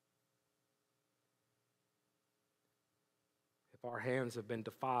 If our hands have been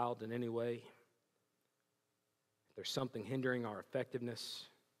defiled in any way, if there's something hindering our effectiveness,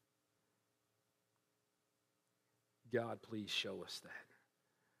 God, please show us that.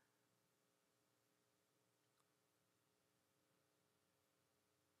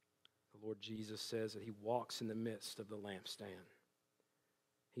 The Lord Jesus says that He walks in the midst of the lampstand.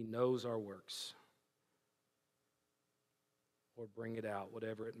 He knows our works. Lord, bring it out,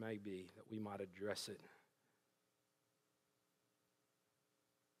 whatever it may be, that we might address it.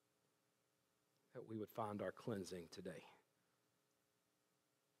 That we would find our cleansing today.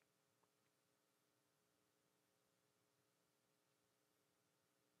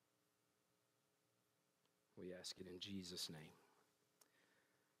 We ask it in Jesus' name.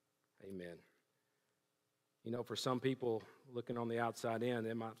 Amen. You know, for some people looking on the outside in,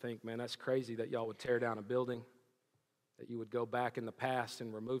 they might think, man, that's crazy that y'all would tear down a building, that you would go back in the past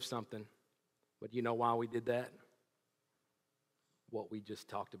and remove something. But you know why we did that? What we just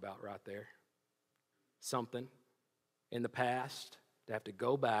talked about right there. Something in the past to have to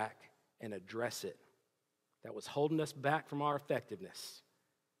go back and address it that was holding us back from our effectiveness.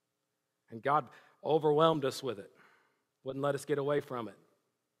 And God overwhelmed us with it, wouldn't let us get away from it,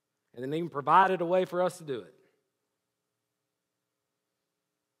 and then even provided a way for us to do it.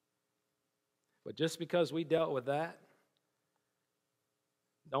 But just because we dealt with that,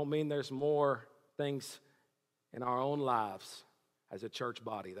 don't mean there's more things in our own lives as a church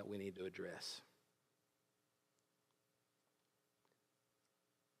body that we need to address.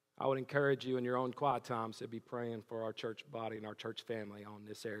 I would encourage you in your own quiet times to be praying for our church body and our church family on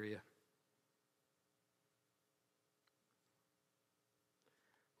this area.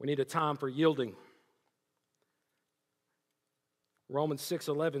 We need a time for yielding. Romans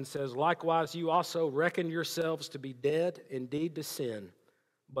 6:11 says, likewise you also reckon yourselves to be dead indeed to sin,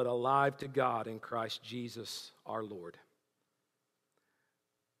 but alive to God in Christ Jesus our Lord.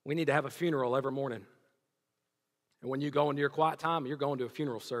 We need to have a funeral every morning. And when you go into your quiet time, you're going to a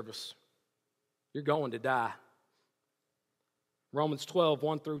funeral service. You're going to die. Romans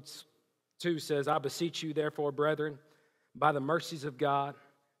 12:1-2 says, I beseech you therefore, brethren, by the mercies of God,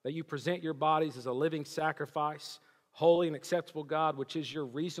 that you present your bodies as a living sacrifice, holy and acceptable God, which is your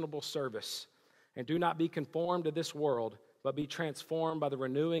reasonable service. And do not be conformed to this world, but be transformed by the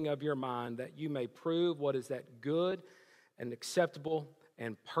renewing of your mind, that you may prove what is that good and acceptable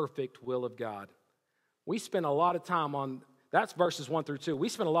and perfect will of God. We spend a lot of time on, that's verses 1-2. We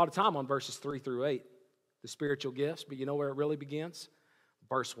spend a lot of time on verses 3-8, the spiritual gifts, but you know where it really begins?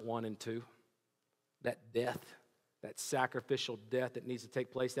 Verse 1 and 2, that death, that sacrificial death that needs to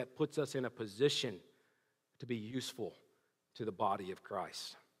take place, that puts us in a position to be useful to the body of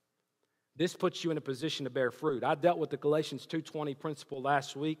Christ. This puts you in a position to bear fruit. I dealt with the Galatians 2:20 principle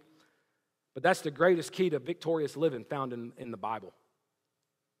last week, but that's the greatest key to victorious living found in the Bible.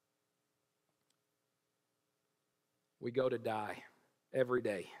 We go to die every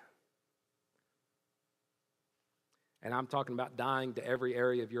day. And I'm talking about dying to every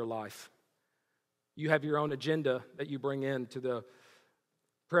area of your life. You have your own agenda that you bring into the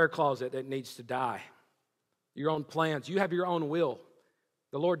prayer closet that needs to die. Your own plans. You have your own will.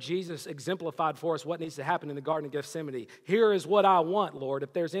 The Lord Jesus exemplified for us what needs to happen in the Garden of Gethsemane. Here is what I want, Lord,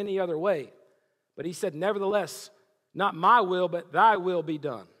 if there's any other way. But he said, nevertheless, not my will, but thy will be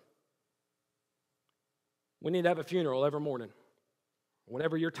done. We need to have a funeral every morning,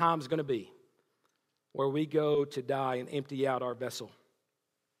 whenever your time is going to be, where we go to die and empty out our vessel.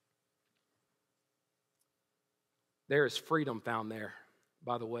 There is freedom found there,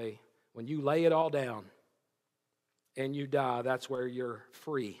 by the way. When you lay it all down and you die, that's where you're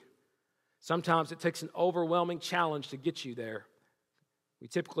free. Sometimes it takes an overwhelming challenge to get you there. We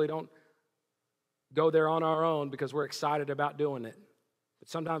typically don't go there on our own because we're excited about doing it. But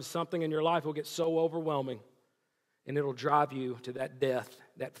sometimes something in your life will get so overwhelming and it'll drive you to that death,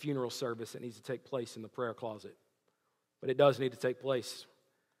 that funeral service that needs to take place in the prayer closet. But it does need to take place.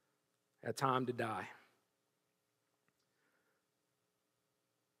 A time to die.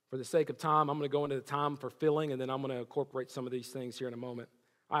 For the sake of time, I'm going to go into the time for filling, and then I'm going to incorporate some of these things here in a moment.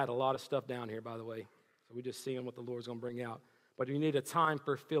 I had a lot of stuff down here, by the way. So we're just seeing what the Lord's going to bring out. But you need a time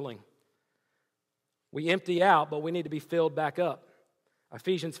for filling. We empty out, but we need to be filled back up.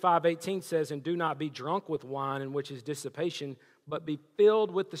 Ephesians 5:18 says, and do not be drunk with wine, in which is dissipation, but be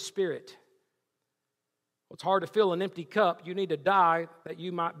filled with the Spirit. Well, it's hard to fill an empty cup. You need to die that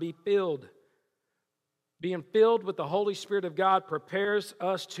you might be filled. Being filled with the Holy Spirit of God prepares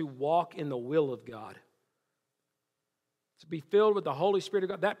us to walk in the will of God. To be filled with the Holy Spirit of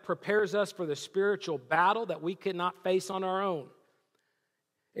God, that prepares us for the spiritual battle that we cannot face on our own.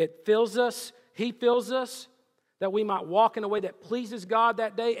 It fills us, He fills us. that we might walk in a way that pleases God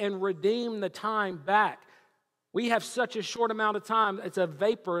that day and redeem the time back. We have such a short amount of time. It's a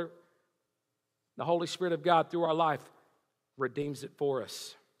vapor. The Holy Spirit of God through our life redeems it for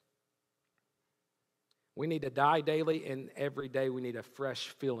us. We need to die daily, and every day we need a fresh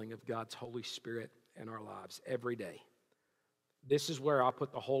feeling of God's Holy Spirit in our lives, every day. This is where I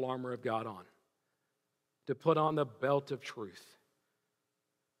put the whole armor of God on. To put on the belt of truth.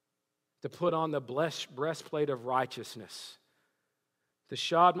 To put on the breastplate of righteousness. To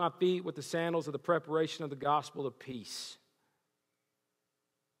shod my feet with the sandals of the preparation of the gospel of peace.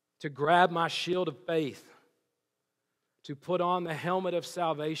 To grab my shield of faith. To put on the helmet of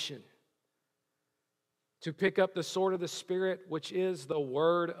salvation. To pick up the sword of the Spirit, which is the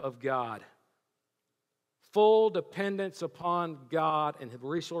Word of God. Full dependence upon God and the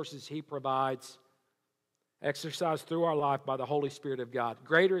resources He provides, exercised through our life by the Holy Spirit of God.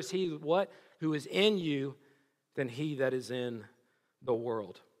 Greater is He who is in you than he that is in the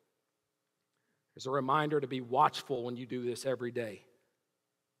world. There's a reminder to be watchful when you do this every day.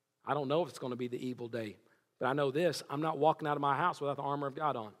 I don't know if it's going to be the evil day, but I know this: I'm not walking out of my house without the armor of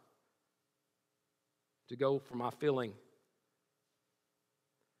God on. To go for my feeling.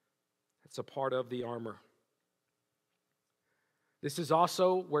 It's a part of the armor. This is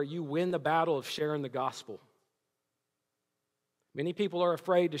also where you win the battle of sharing the gospel. Many people are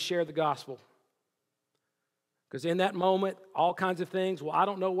afraid to share the gospel. Because in that moment, all kinds of things, I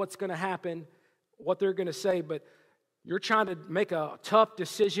don't know what's going to happen, what they're going to say, but you're trying to make a tough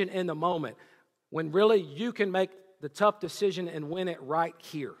decision in the moment, when really you can make the tough decision and win it right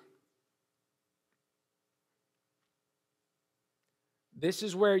here. This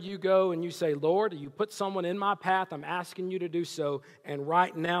is where you go and you say, Lord, you put someone in my path, I'm asking you to do so, and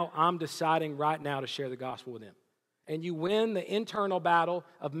right now, I'm deciding right now to share the gospel with them. And you win the internal battle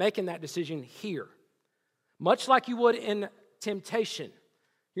of making that decision here. Much like you would in temptation.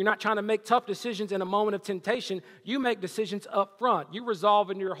 You're not trying to make tough decisions in a moment of temptation. You make decisions up front. You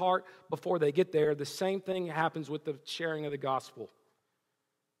resolve in your heart before they get there. The same thing happens with the sharing of the gospel.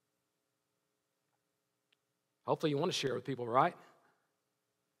 Hopefully you want to share with people, right?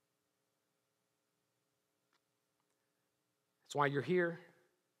 That's why you're here.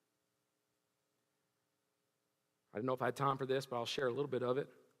 I don't know if I had time for this, but I'll share a little bit of it.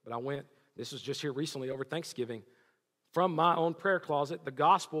 But this was just here recently over Thanksgiving. From my own prayer closet, the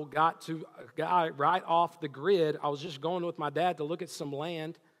gospel got to a guy right off the grid. I was just going with my dad to look at some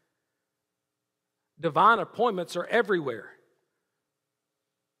land. Divine appointments are everywhere.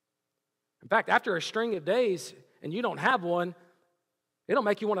 In fact, after a string of days and you don't have one, it'll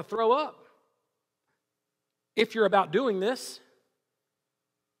make you want to throw up. If you're about doing this,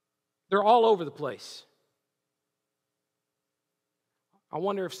 they're all over the place. I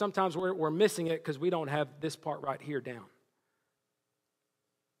wonder if sometimes we're missing it because we don't have this part right here down.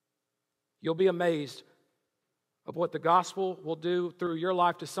 You'll be amazed of what the gospel will do through your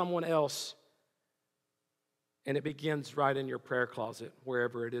life to someone else, and it begins right in your prayer closet,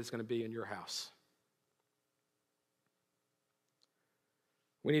 wherever it is going to be in your house.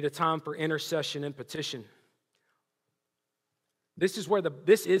 We need a time for intercession and petition. This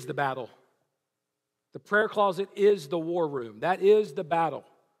is the battle. The prayer closet is the war room. That is the battle.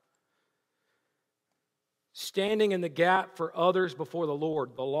 Standing in the gap for others before the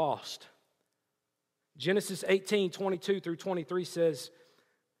Lord, the lost. Genesis 18:22 through 23 says,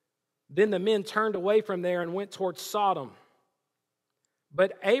 Then the men turned away from there and went towards Sodom.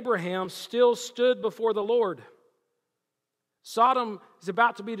 But Abraham still stood before the Lord. Sodom is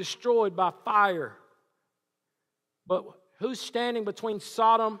about to be destroyed by fire. But who's standing between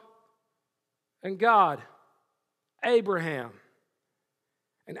Sodom and God? Abraham.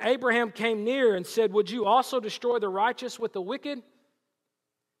 And Abraham came near and said, Would you also destroy the righteous with the wicked?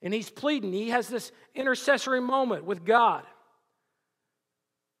 And he's pleading. He has this intercessory moment with God.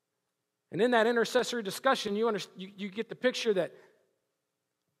 And in that intercessory discussion, you get the picture that,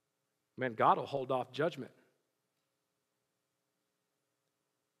 man, God will hold off judgment.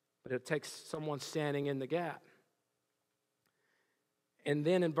 But it takes someone standing in the gap. And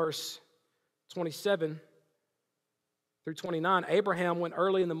then in verse 27 through 29, Abraham went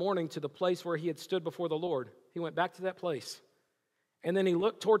early in the morning to the place where he had stood before the Lord. He went back to that place. And then he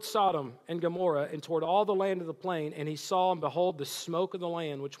looked toward Sodom and Gomorrah and toward all the land of the plain, and he saw and behold the smoke of the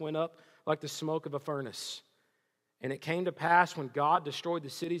land, which went up like the smoke of a furnace. And it came to pass when God destroyed the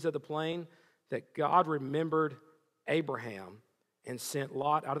cities of the plain that God remembered Abraham and sent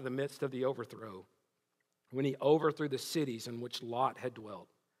Lot out of the midst of the overthrow, when he overthrew the cities in which Lot had dwelt.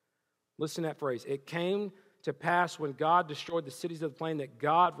 Listen to that phrase. It came to pass when God destroyed the cities of the plain that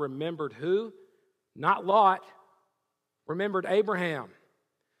God remembered who? Not Lot, remembered Abraham.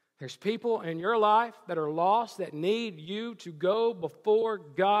 There's people in your life that are lost that need you to go before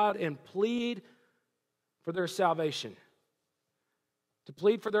God and plead for their salvation, to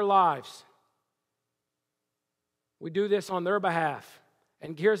plead for their lives. We do this on their behalf.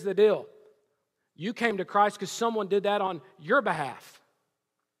 And here's the deal. You came to Christ because someone did that on your behalf.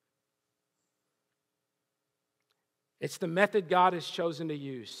 It's the method God has chosen to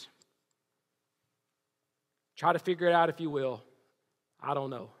use. Try to figure it out if you will. I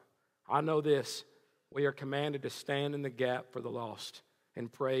don't know. I know this. We are commanded to stand in the gap for the lost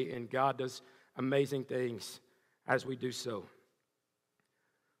and pray, and God does amazing things as we do so.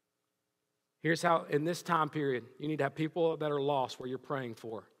 Here's how, in this time period, you need to have people that are lost where you're praying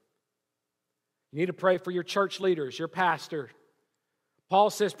for. You need to pray for your church leaders, your pastor. Paul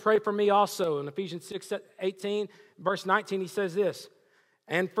says, pray for me also. In Ephesians 6:18, verse 19, he says this,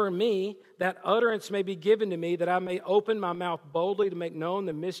 and for me, that utterance may be given to me, that I may open my mouth boldly to make known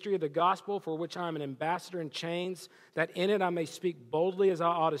the mystery of the gospel, for which I am an ambassador in chains, that in it I may speak boldly as I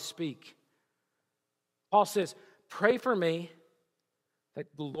ought to speak. Paul says, pray for me that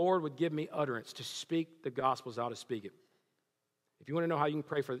the Lord would give me utterance to speak the gospel as I ought to speak it. If you want to know how you can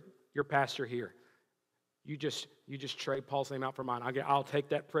pray for your pastor here, you just trade Paul's name out for mine. I'll take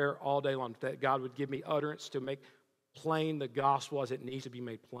that prayer all day long, that God would give me utterance to make plain the gospel as it needs to be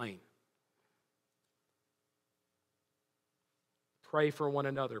made plain. Pray for one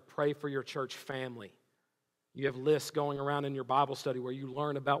another. Pray for your church family. You have lists going around in your Bible study where you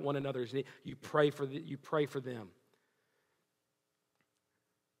learn about one another's needs. You pray for them.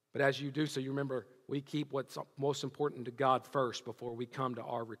 But as you do so, you remember we keep what's most important to God first before we come to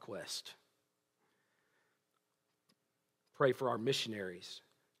our request. Pray for our missionaries.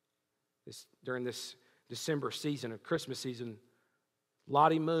 During this December season, of Christmas season,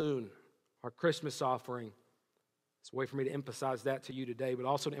 Lottie Moon, our Christmas offering. It's a way for me to emphasize that to you today, but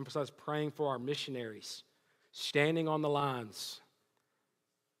also to emphasize praying for our missionaries, standing on the lines.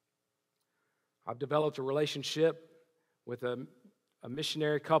 I've developed a relationship with a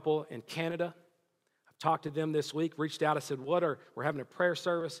missionary couple in Canada. I've talked to them this week, reached out, I said, we're having a prayer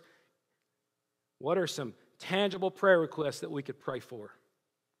service. What are some tangible prayer requests that we could pray for?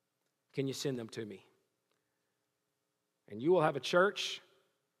 Can you send them to me? And you will have a church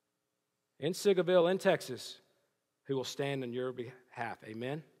in Sigaville, in Texas, who will stand on your behalf.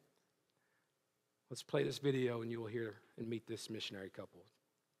 Amen? Let's play this video and you will hear and meet this missionary couple.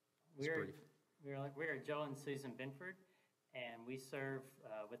 We're Joe and Susan Binford, and we serve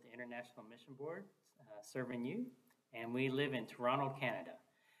with the International Mission Board, serving you, and we live in Toronto, Canada.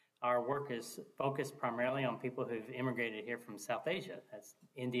 Our work is focused primarily on people who've immigrated here from South Asia. That's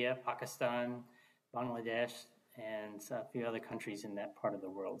India, Pakistan, Bangladesh, and a few other countries in that part of the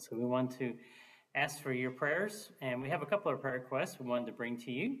world. So we want to ask for your prayers, and we have a couple of prayer requests we wanted to bring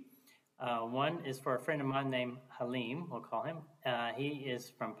to you. One is for a friend of mine named Halim, we'll call him. He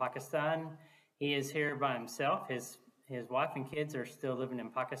is from Pakistan. He is here by himself. His wife and kids are still living in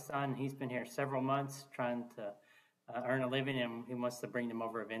Pakistan. He's been here several months trying to earn a living, and he wants to bring them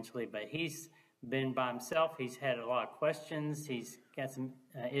over eventually. But he's been by himself. He's had a lot of questions. He's got some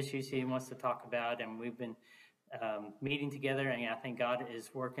issues he wants to talk about, and we've been meeting together, and I think God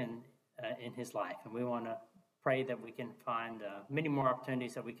is working in his life. And we want to pray that we can find many more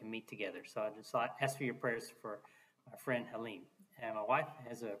opportunities that we can meet together. So I just ask for your prayers for my friend Halim. And my wife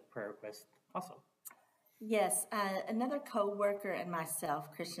has a prayer request also. Yes, another co-worker and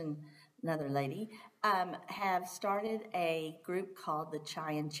myself, Christian, another lady, have started a group called the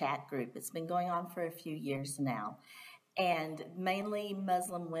Chai and Chat group. It's been going on for a few years now, and mainly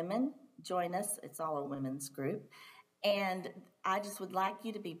Muslim women join us. It's all a women's group, and I just would like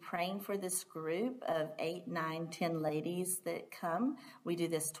you to be praying for this group of 8, 9, 10 ladies that come. We do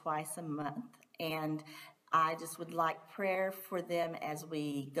this twice a month, and I just would like prayer for them as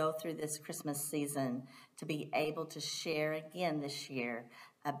we go through this Christmas season to be able to share again this year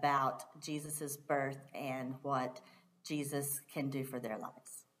about Jesus' birth and what Jesus can do for their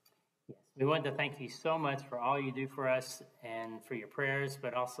lives. Yes, we want to thank you so much for all you do for us and for your prayers,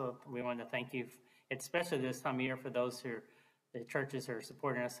 but also we want to thank you, especially this time of year, for those the churches who are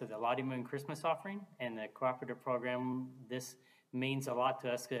supporting us through the Lottie Moon Christmas offering and the cooperative program. This means a lot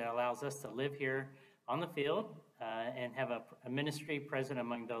to us because it allows us to live here on the field and have a ministry present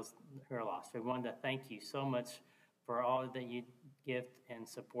among those who are lost. We want to thank you so much for all that you give and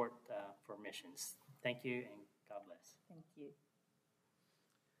support for missions. Thank you, and God bless. Thank you.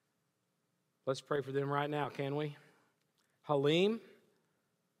 Let's pray for them right now, can we? Halim,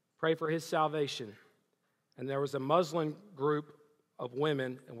 pray for his salvation. And there was a Muslim group of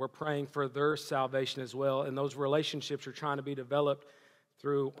women, and we're praying for their salvation as well. And those relationships are trying to be developed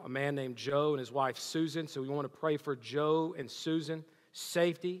through a man named Joe and his wife Susan. So we want to pray for Joe and Susan,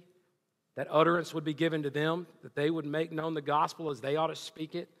 safety, that utterance would be given to them, that they would make known the gospel as they ought to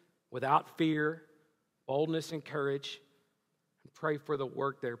speak it, without fear, boldness, and courage. And pray for the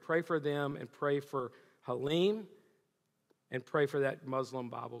work there. Pray for them, and pray for Halim, and pray for that Muslim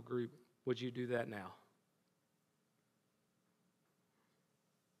Bible group. Would you do that now?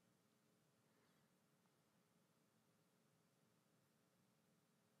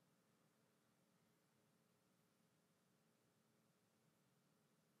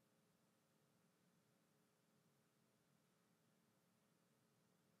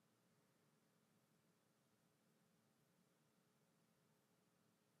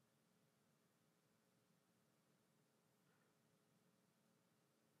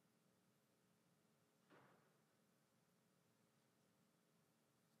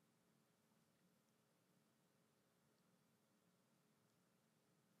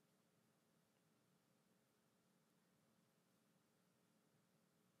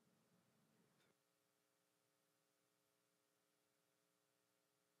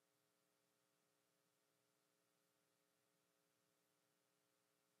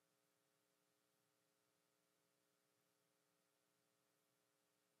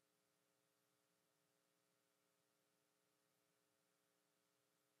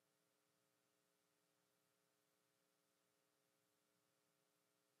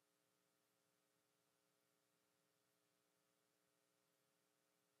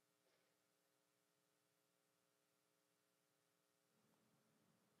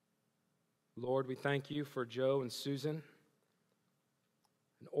 Lord, we thank you for Joe and Susan,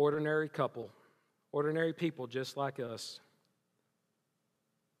 an ordinary couple, ordinary people just like us,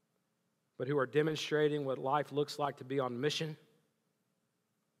 but who are demonstrating what life looks like to be on mission.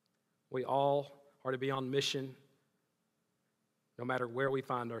 We all are to be on mission, no matter where we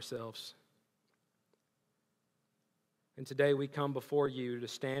find ourselves. And today we come before you to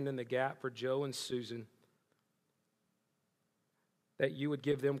stand in the gap for Joe and Susan, that you would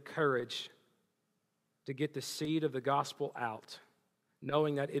give them courage to get the seed of the gospel out,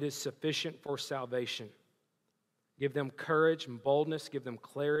 knowing that it is sufficient for salvation. Give them courage and boldness, give them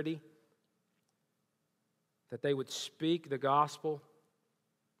clarity, that they would speak the gospel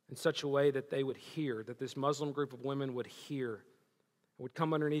in such a way that they would hear, that this Muslim group of women would hear, would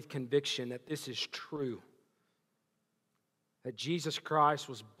come underneath conviction that this is true, that Jesus Christ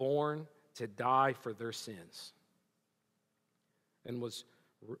was born to die for their sins and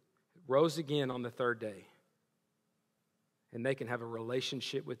rose again on the third day, and they can have a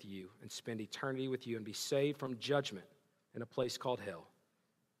relationship with you and spend eternity with you and be saved from judgment in a place called hell.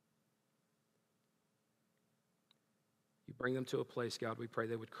 You bring them to a place, God, we pray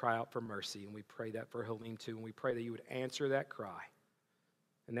they would cry out for mercy, and we pray that for Halim too, and we pray that you would answer that cry,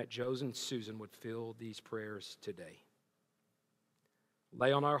 and that Joe and Susan would feel these prayers today.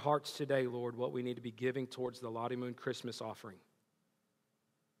 Lay on our hearts today, Lord, what we need to be giving towards the Lottie Moon Christmas offering.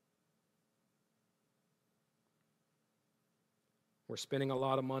 We're spending a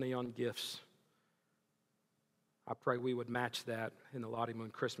lot of money on gifts. I pray we would match that in the Lottie Moon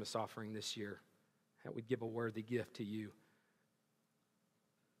Christmas offering this year, that we'd give a worthy gift to you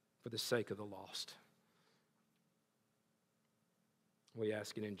for the sake of the lost. We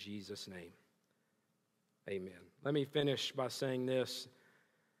ask it in Jesus' name. Amen. Let me finish by saying this.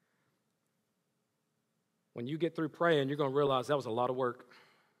 When you get through praying, you're going to realize that was a lot of work.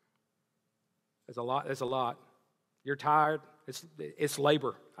 It's a lot. You're tired. It's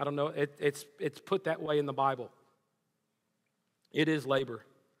labor. I don't know. It's put that way in the Bible. It is labor.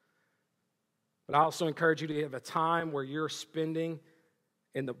 But I also encourage you to have a time where you're spending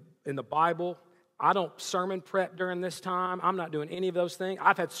in the Bible. I don't sermon prep during this time. I'm not doing any of those things.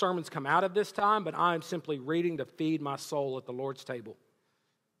 I've had sermons come out of this time, but I'm simply reading to feed my soul at the Lord's table.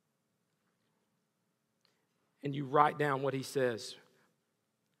 And you write down what he says.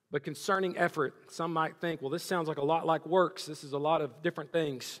 But concerning effort, some might think, well, this sounds like a lot like works. This is a lot of different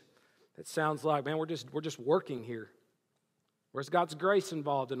things. It sounds like, man, we're just working here. Where's God's grace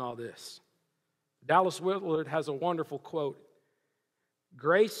involved in all this? Dallas Willard has a wonderful quote.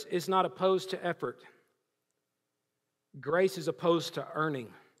 Grace is not opposed to effort. Grace is opposed to earning.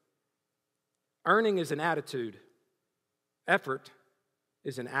 Earning is an attitude. Effort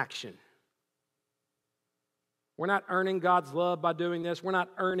is an action. We're not earning God's love by doing this. We're not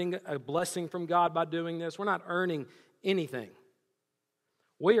earning a blessing from God by doing this. We're not earning anything.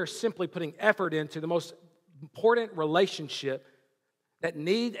 We are simply putting effort into the most important relationship that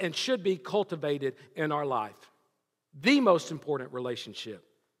need and should be cultivated in our life. The most important relationship.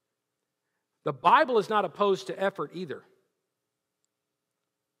 The Bible is not opposed to effort either.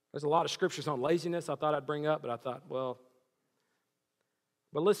 There's a lot of scriptures on laziness I thought I'd bring up, but I thought, well.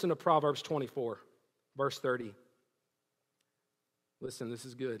 But listen to Proverbs 24, verse 30. Listen, this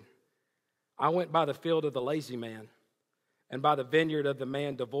is good. I went by the field of the lazy man, and by the vineyard of the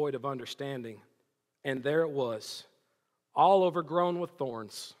man devoid of understanding. And there it was, all overgrown with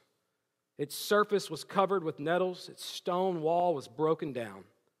thorns. Its surface was covered with nettles. Its stone wall was broken down.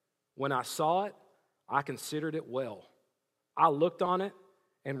 When I saw it, I considered it well. I looked on it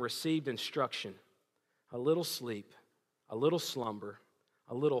and received instruction. A little sleep, a little slumber,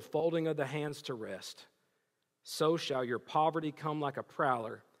 a little folding of the hands to rest. So shall your poverty come like a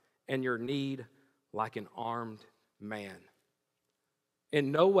prowler, and your need like an armed man.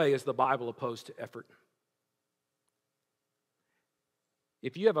 In no way is the Bible opposed to effort.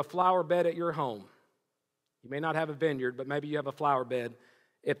 If you have a flower bed at your home, you may not have a vineyard, but maybe you have a flower bed.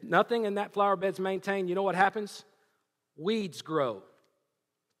 If nothing in that flower bed's maintained, you know what happens? Weeds grow.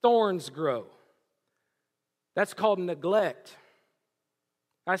 Thorns grow. That's called neglect.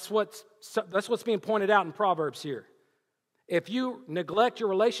 That's what's being pointed out in Proverbs here. If you neglect your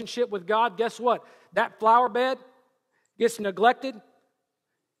relationship with God, guess what? That flower bed gets neglected.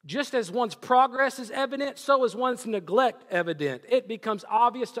 Just as one's progress is evident, so is one's neglect evident. It becomes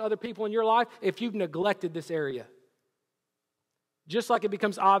obvious to other people in your life if you've neglected this area. Just like it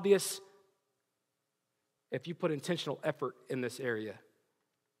becomes obvious if you put intentional effort in this area.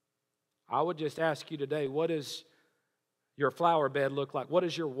 I would just ask you today, what does your flower bed look like? What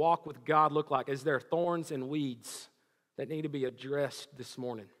does your walk with God look like? Is there thorns and weeds that need to be addressed this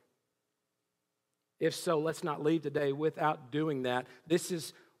morning? If so, let's not leave today without doing that. This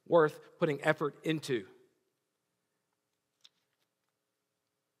is worth putting effort into.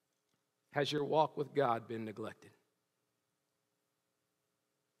 Has your walk with God been neglected?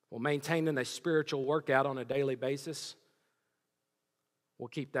 Well, maintaining a spiritual workout on a daily basis will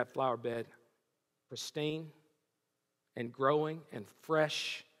keep that flower bed pristine and growing and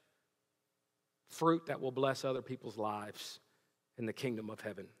fresh fruit that will bless other people's lives in the kingdom of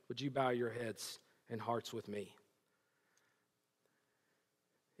heaven. Would you bow your heads and hearts with me?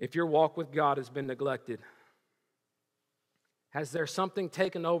 If your walk with God has been neglected, has there something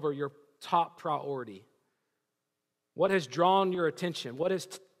taken over your top priority? What has drawn your attention? What has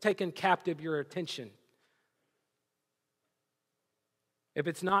taken captive your attention? If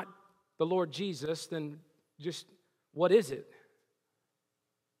it's not the Lord Jesus, then just what is it?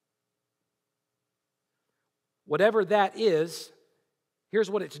 Whatever that is, here's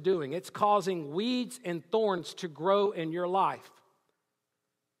what it's doing. It's causing weeds and thorns to grow in your life,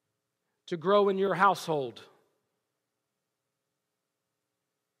 to grow in your household.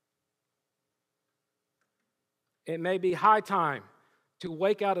 It may be high time to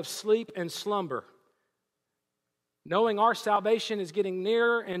wake out of sleep and slumber, knowing our salvation is getting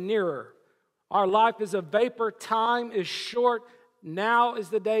nearer and nearer. Our life is a vapor. Time is short. Now is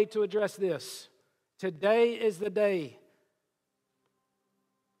the day to address this. Today is the day.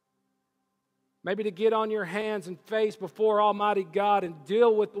 Maybe to get on your hands and face before Almighty God and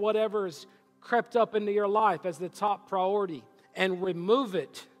deal with whatever has crept up into your life as the top priority and remove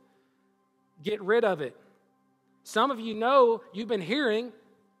it. Get rid of it. Some of you know you've been hearing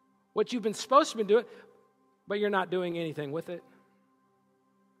what you've been supposed to be doing, but you're not doing anything with it.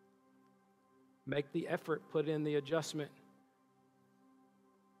 Make the effort, put in the adjustment.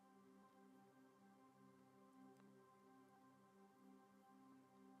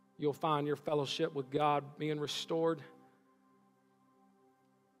 You'll find your fellowship with God being restored.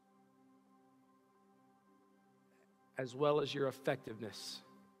 As well as your effectiveness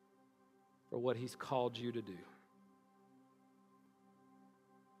for what He's called you to do.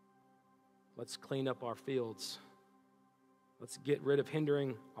 Let's clean up our fields. Let's get rid of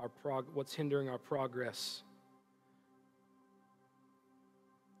what's hindering our progress.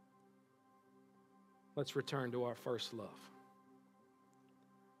 Let's return to our first love.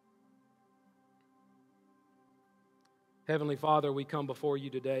 Heavenly Father, we come before you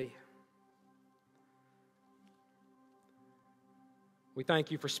today. We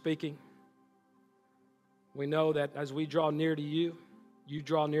thank you for speaking. We know that as we draw near to you, you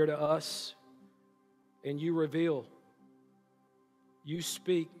draw near to us, and you reveal. You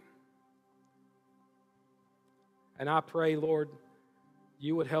speak. And I pray, Lord,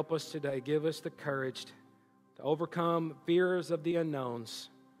 you would help us today. Give us the courage to overcome fears of the unknowns,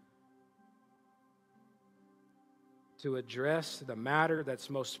 to address the matter that's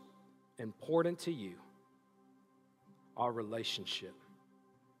most important to you, our relationship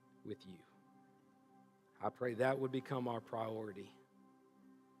with you. I pray that would become our priority,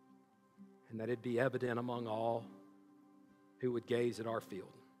 and that it be evident among all who would gaze at our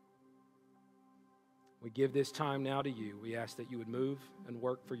field. We give this time now to you. We ask that you would move and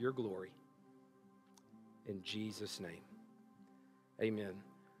work for your glory. In Jesus' name, amen.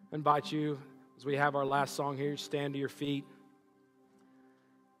 I invite you, as we have our last song here, stand to your feet.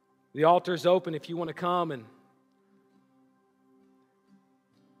 The altar is open if you want to come and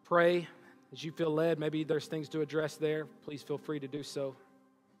pray as you feel led. Maybe there's things to address there. Please feel free to do so.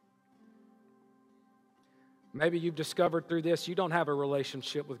 Maybe you've discovered through this you don't have a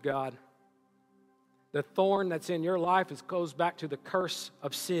relationship with God. The thorn that's in your life goes back to the curse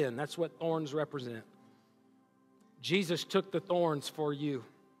of sin. That's what thorns represent. Jesus took the thorns for you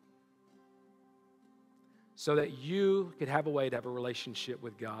so that you could have a way to have a relationship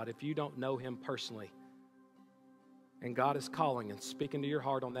with God if you don't know Him personally. And God is calling and speaking to your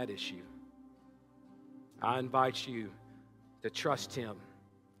heart on that issue. I invite you to trust Him,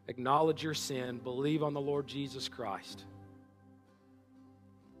 acknowledge your sin, believe on the Lord Jesus Christ,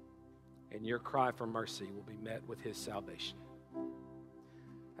 and your cry for mercy will be met with His salvation.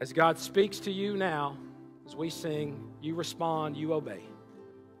 As God speaks to you now, as we sing, you respond, you obey.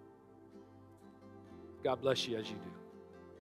 God bless you as you do.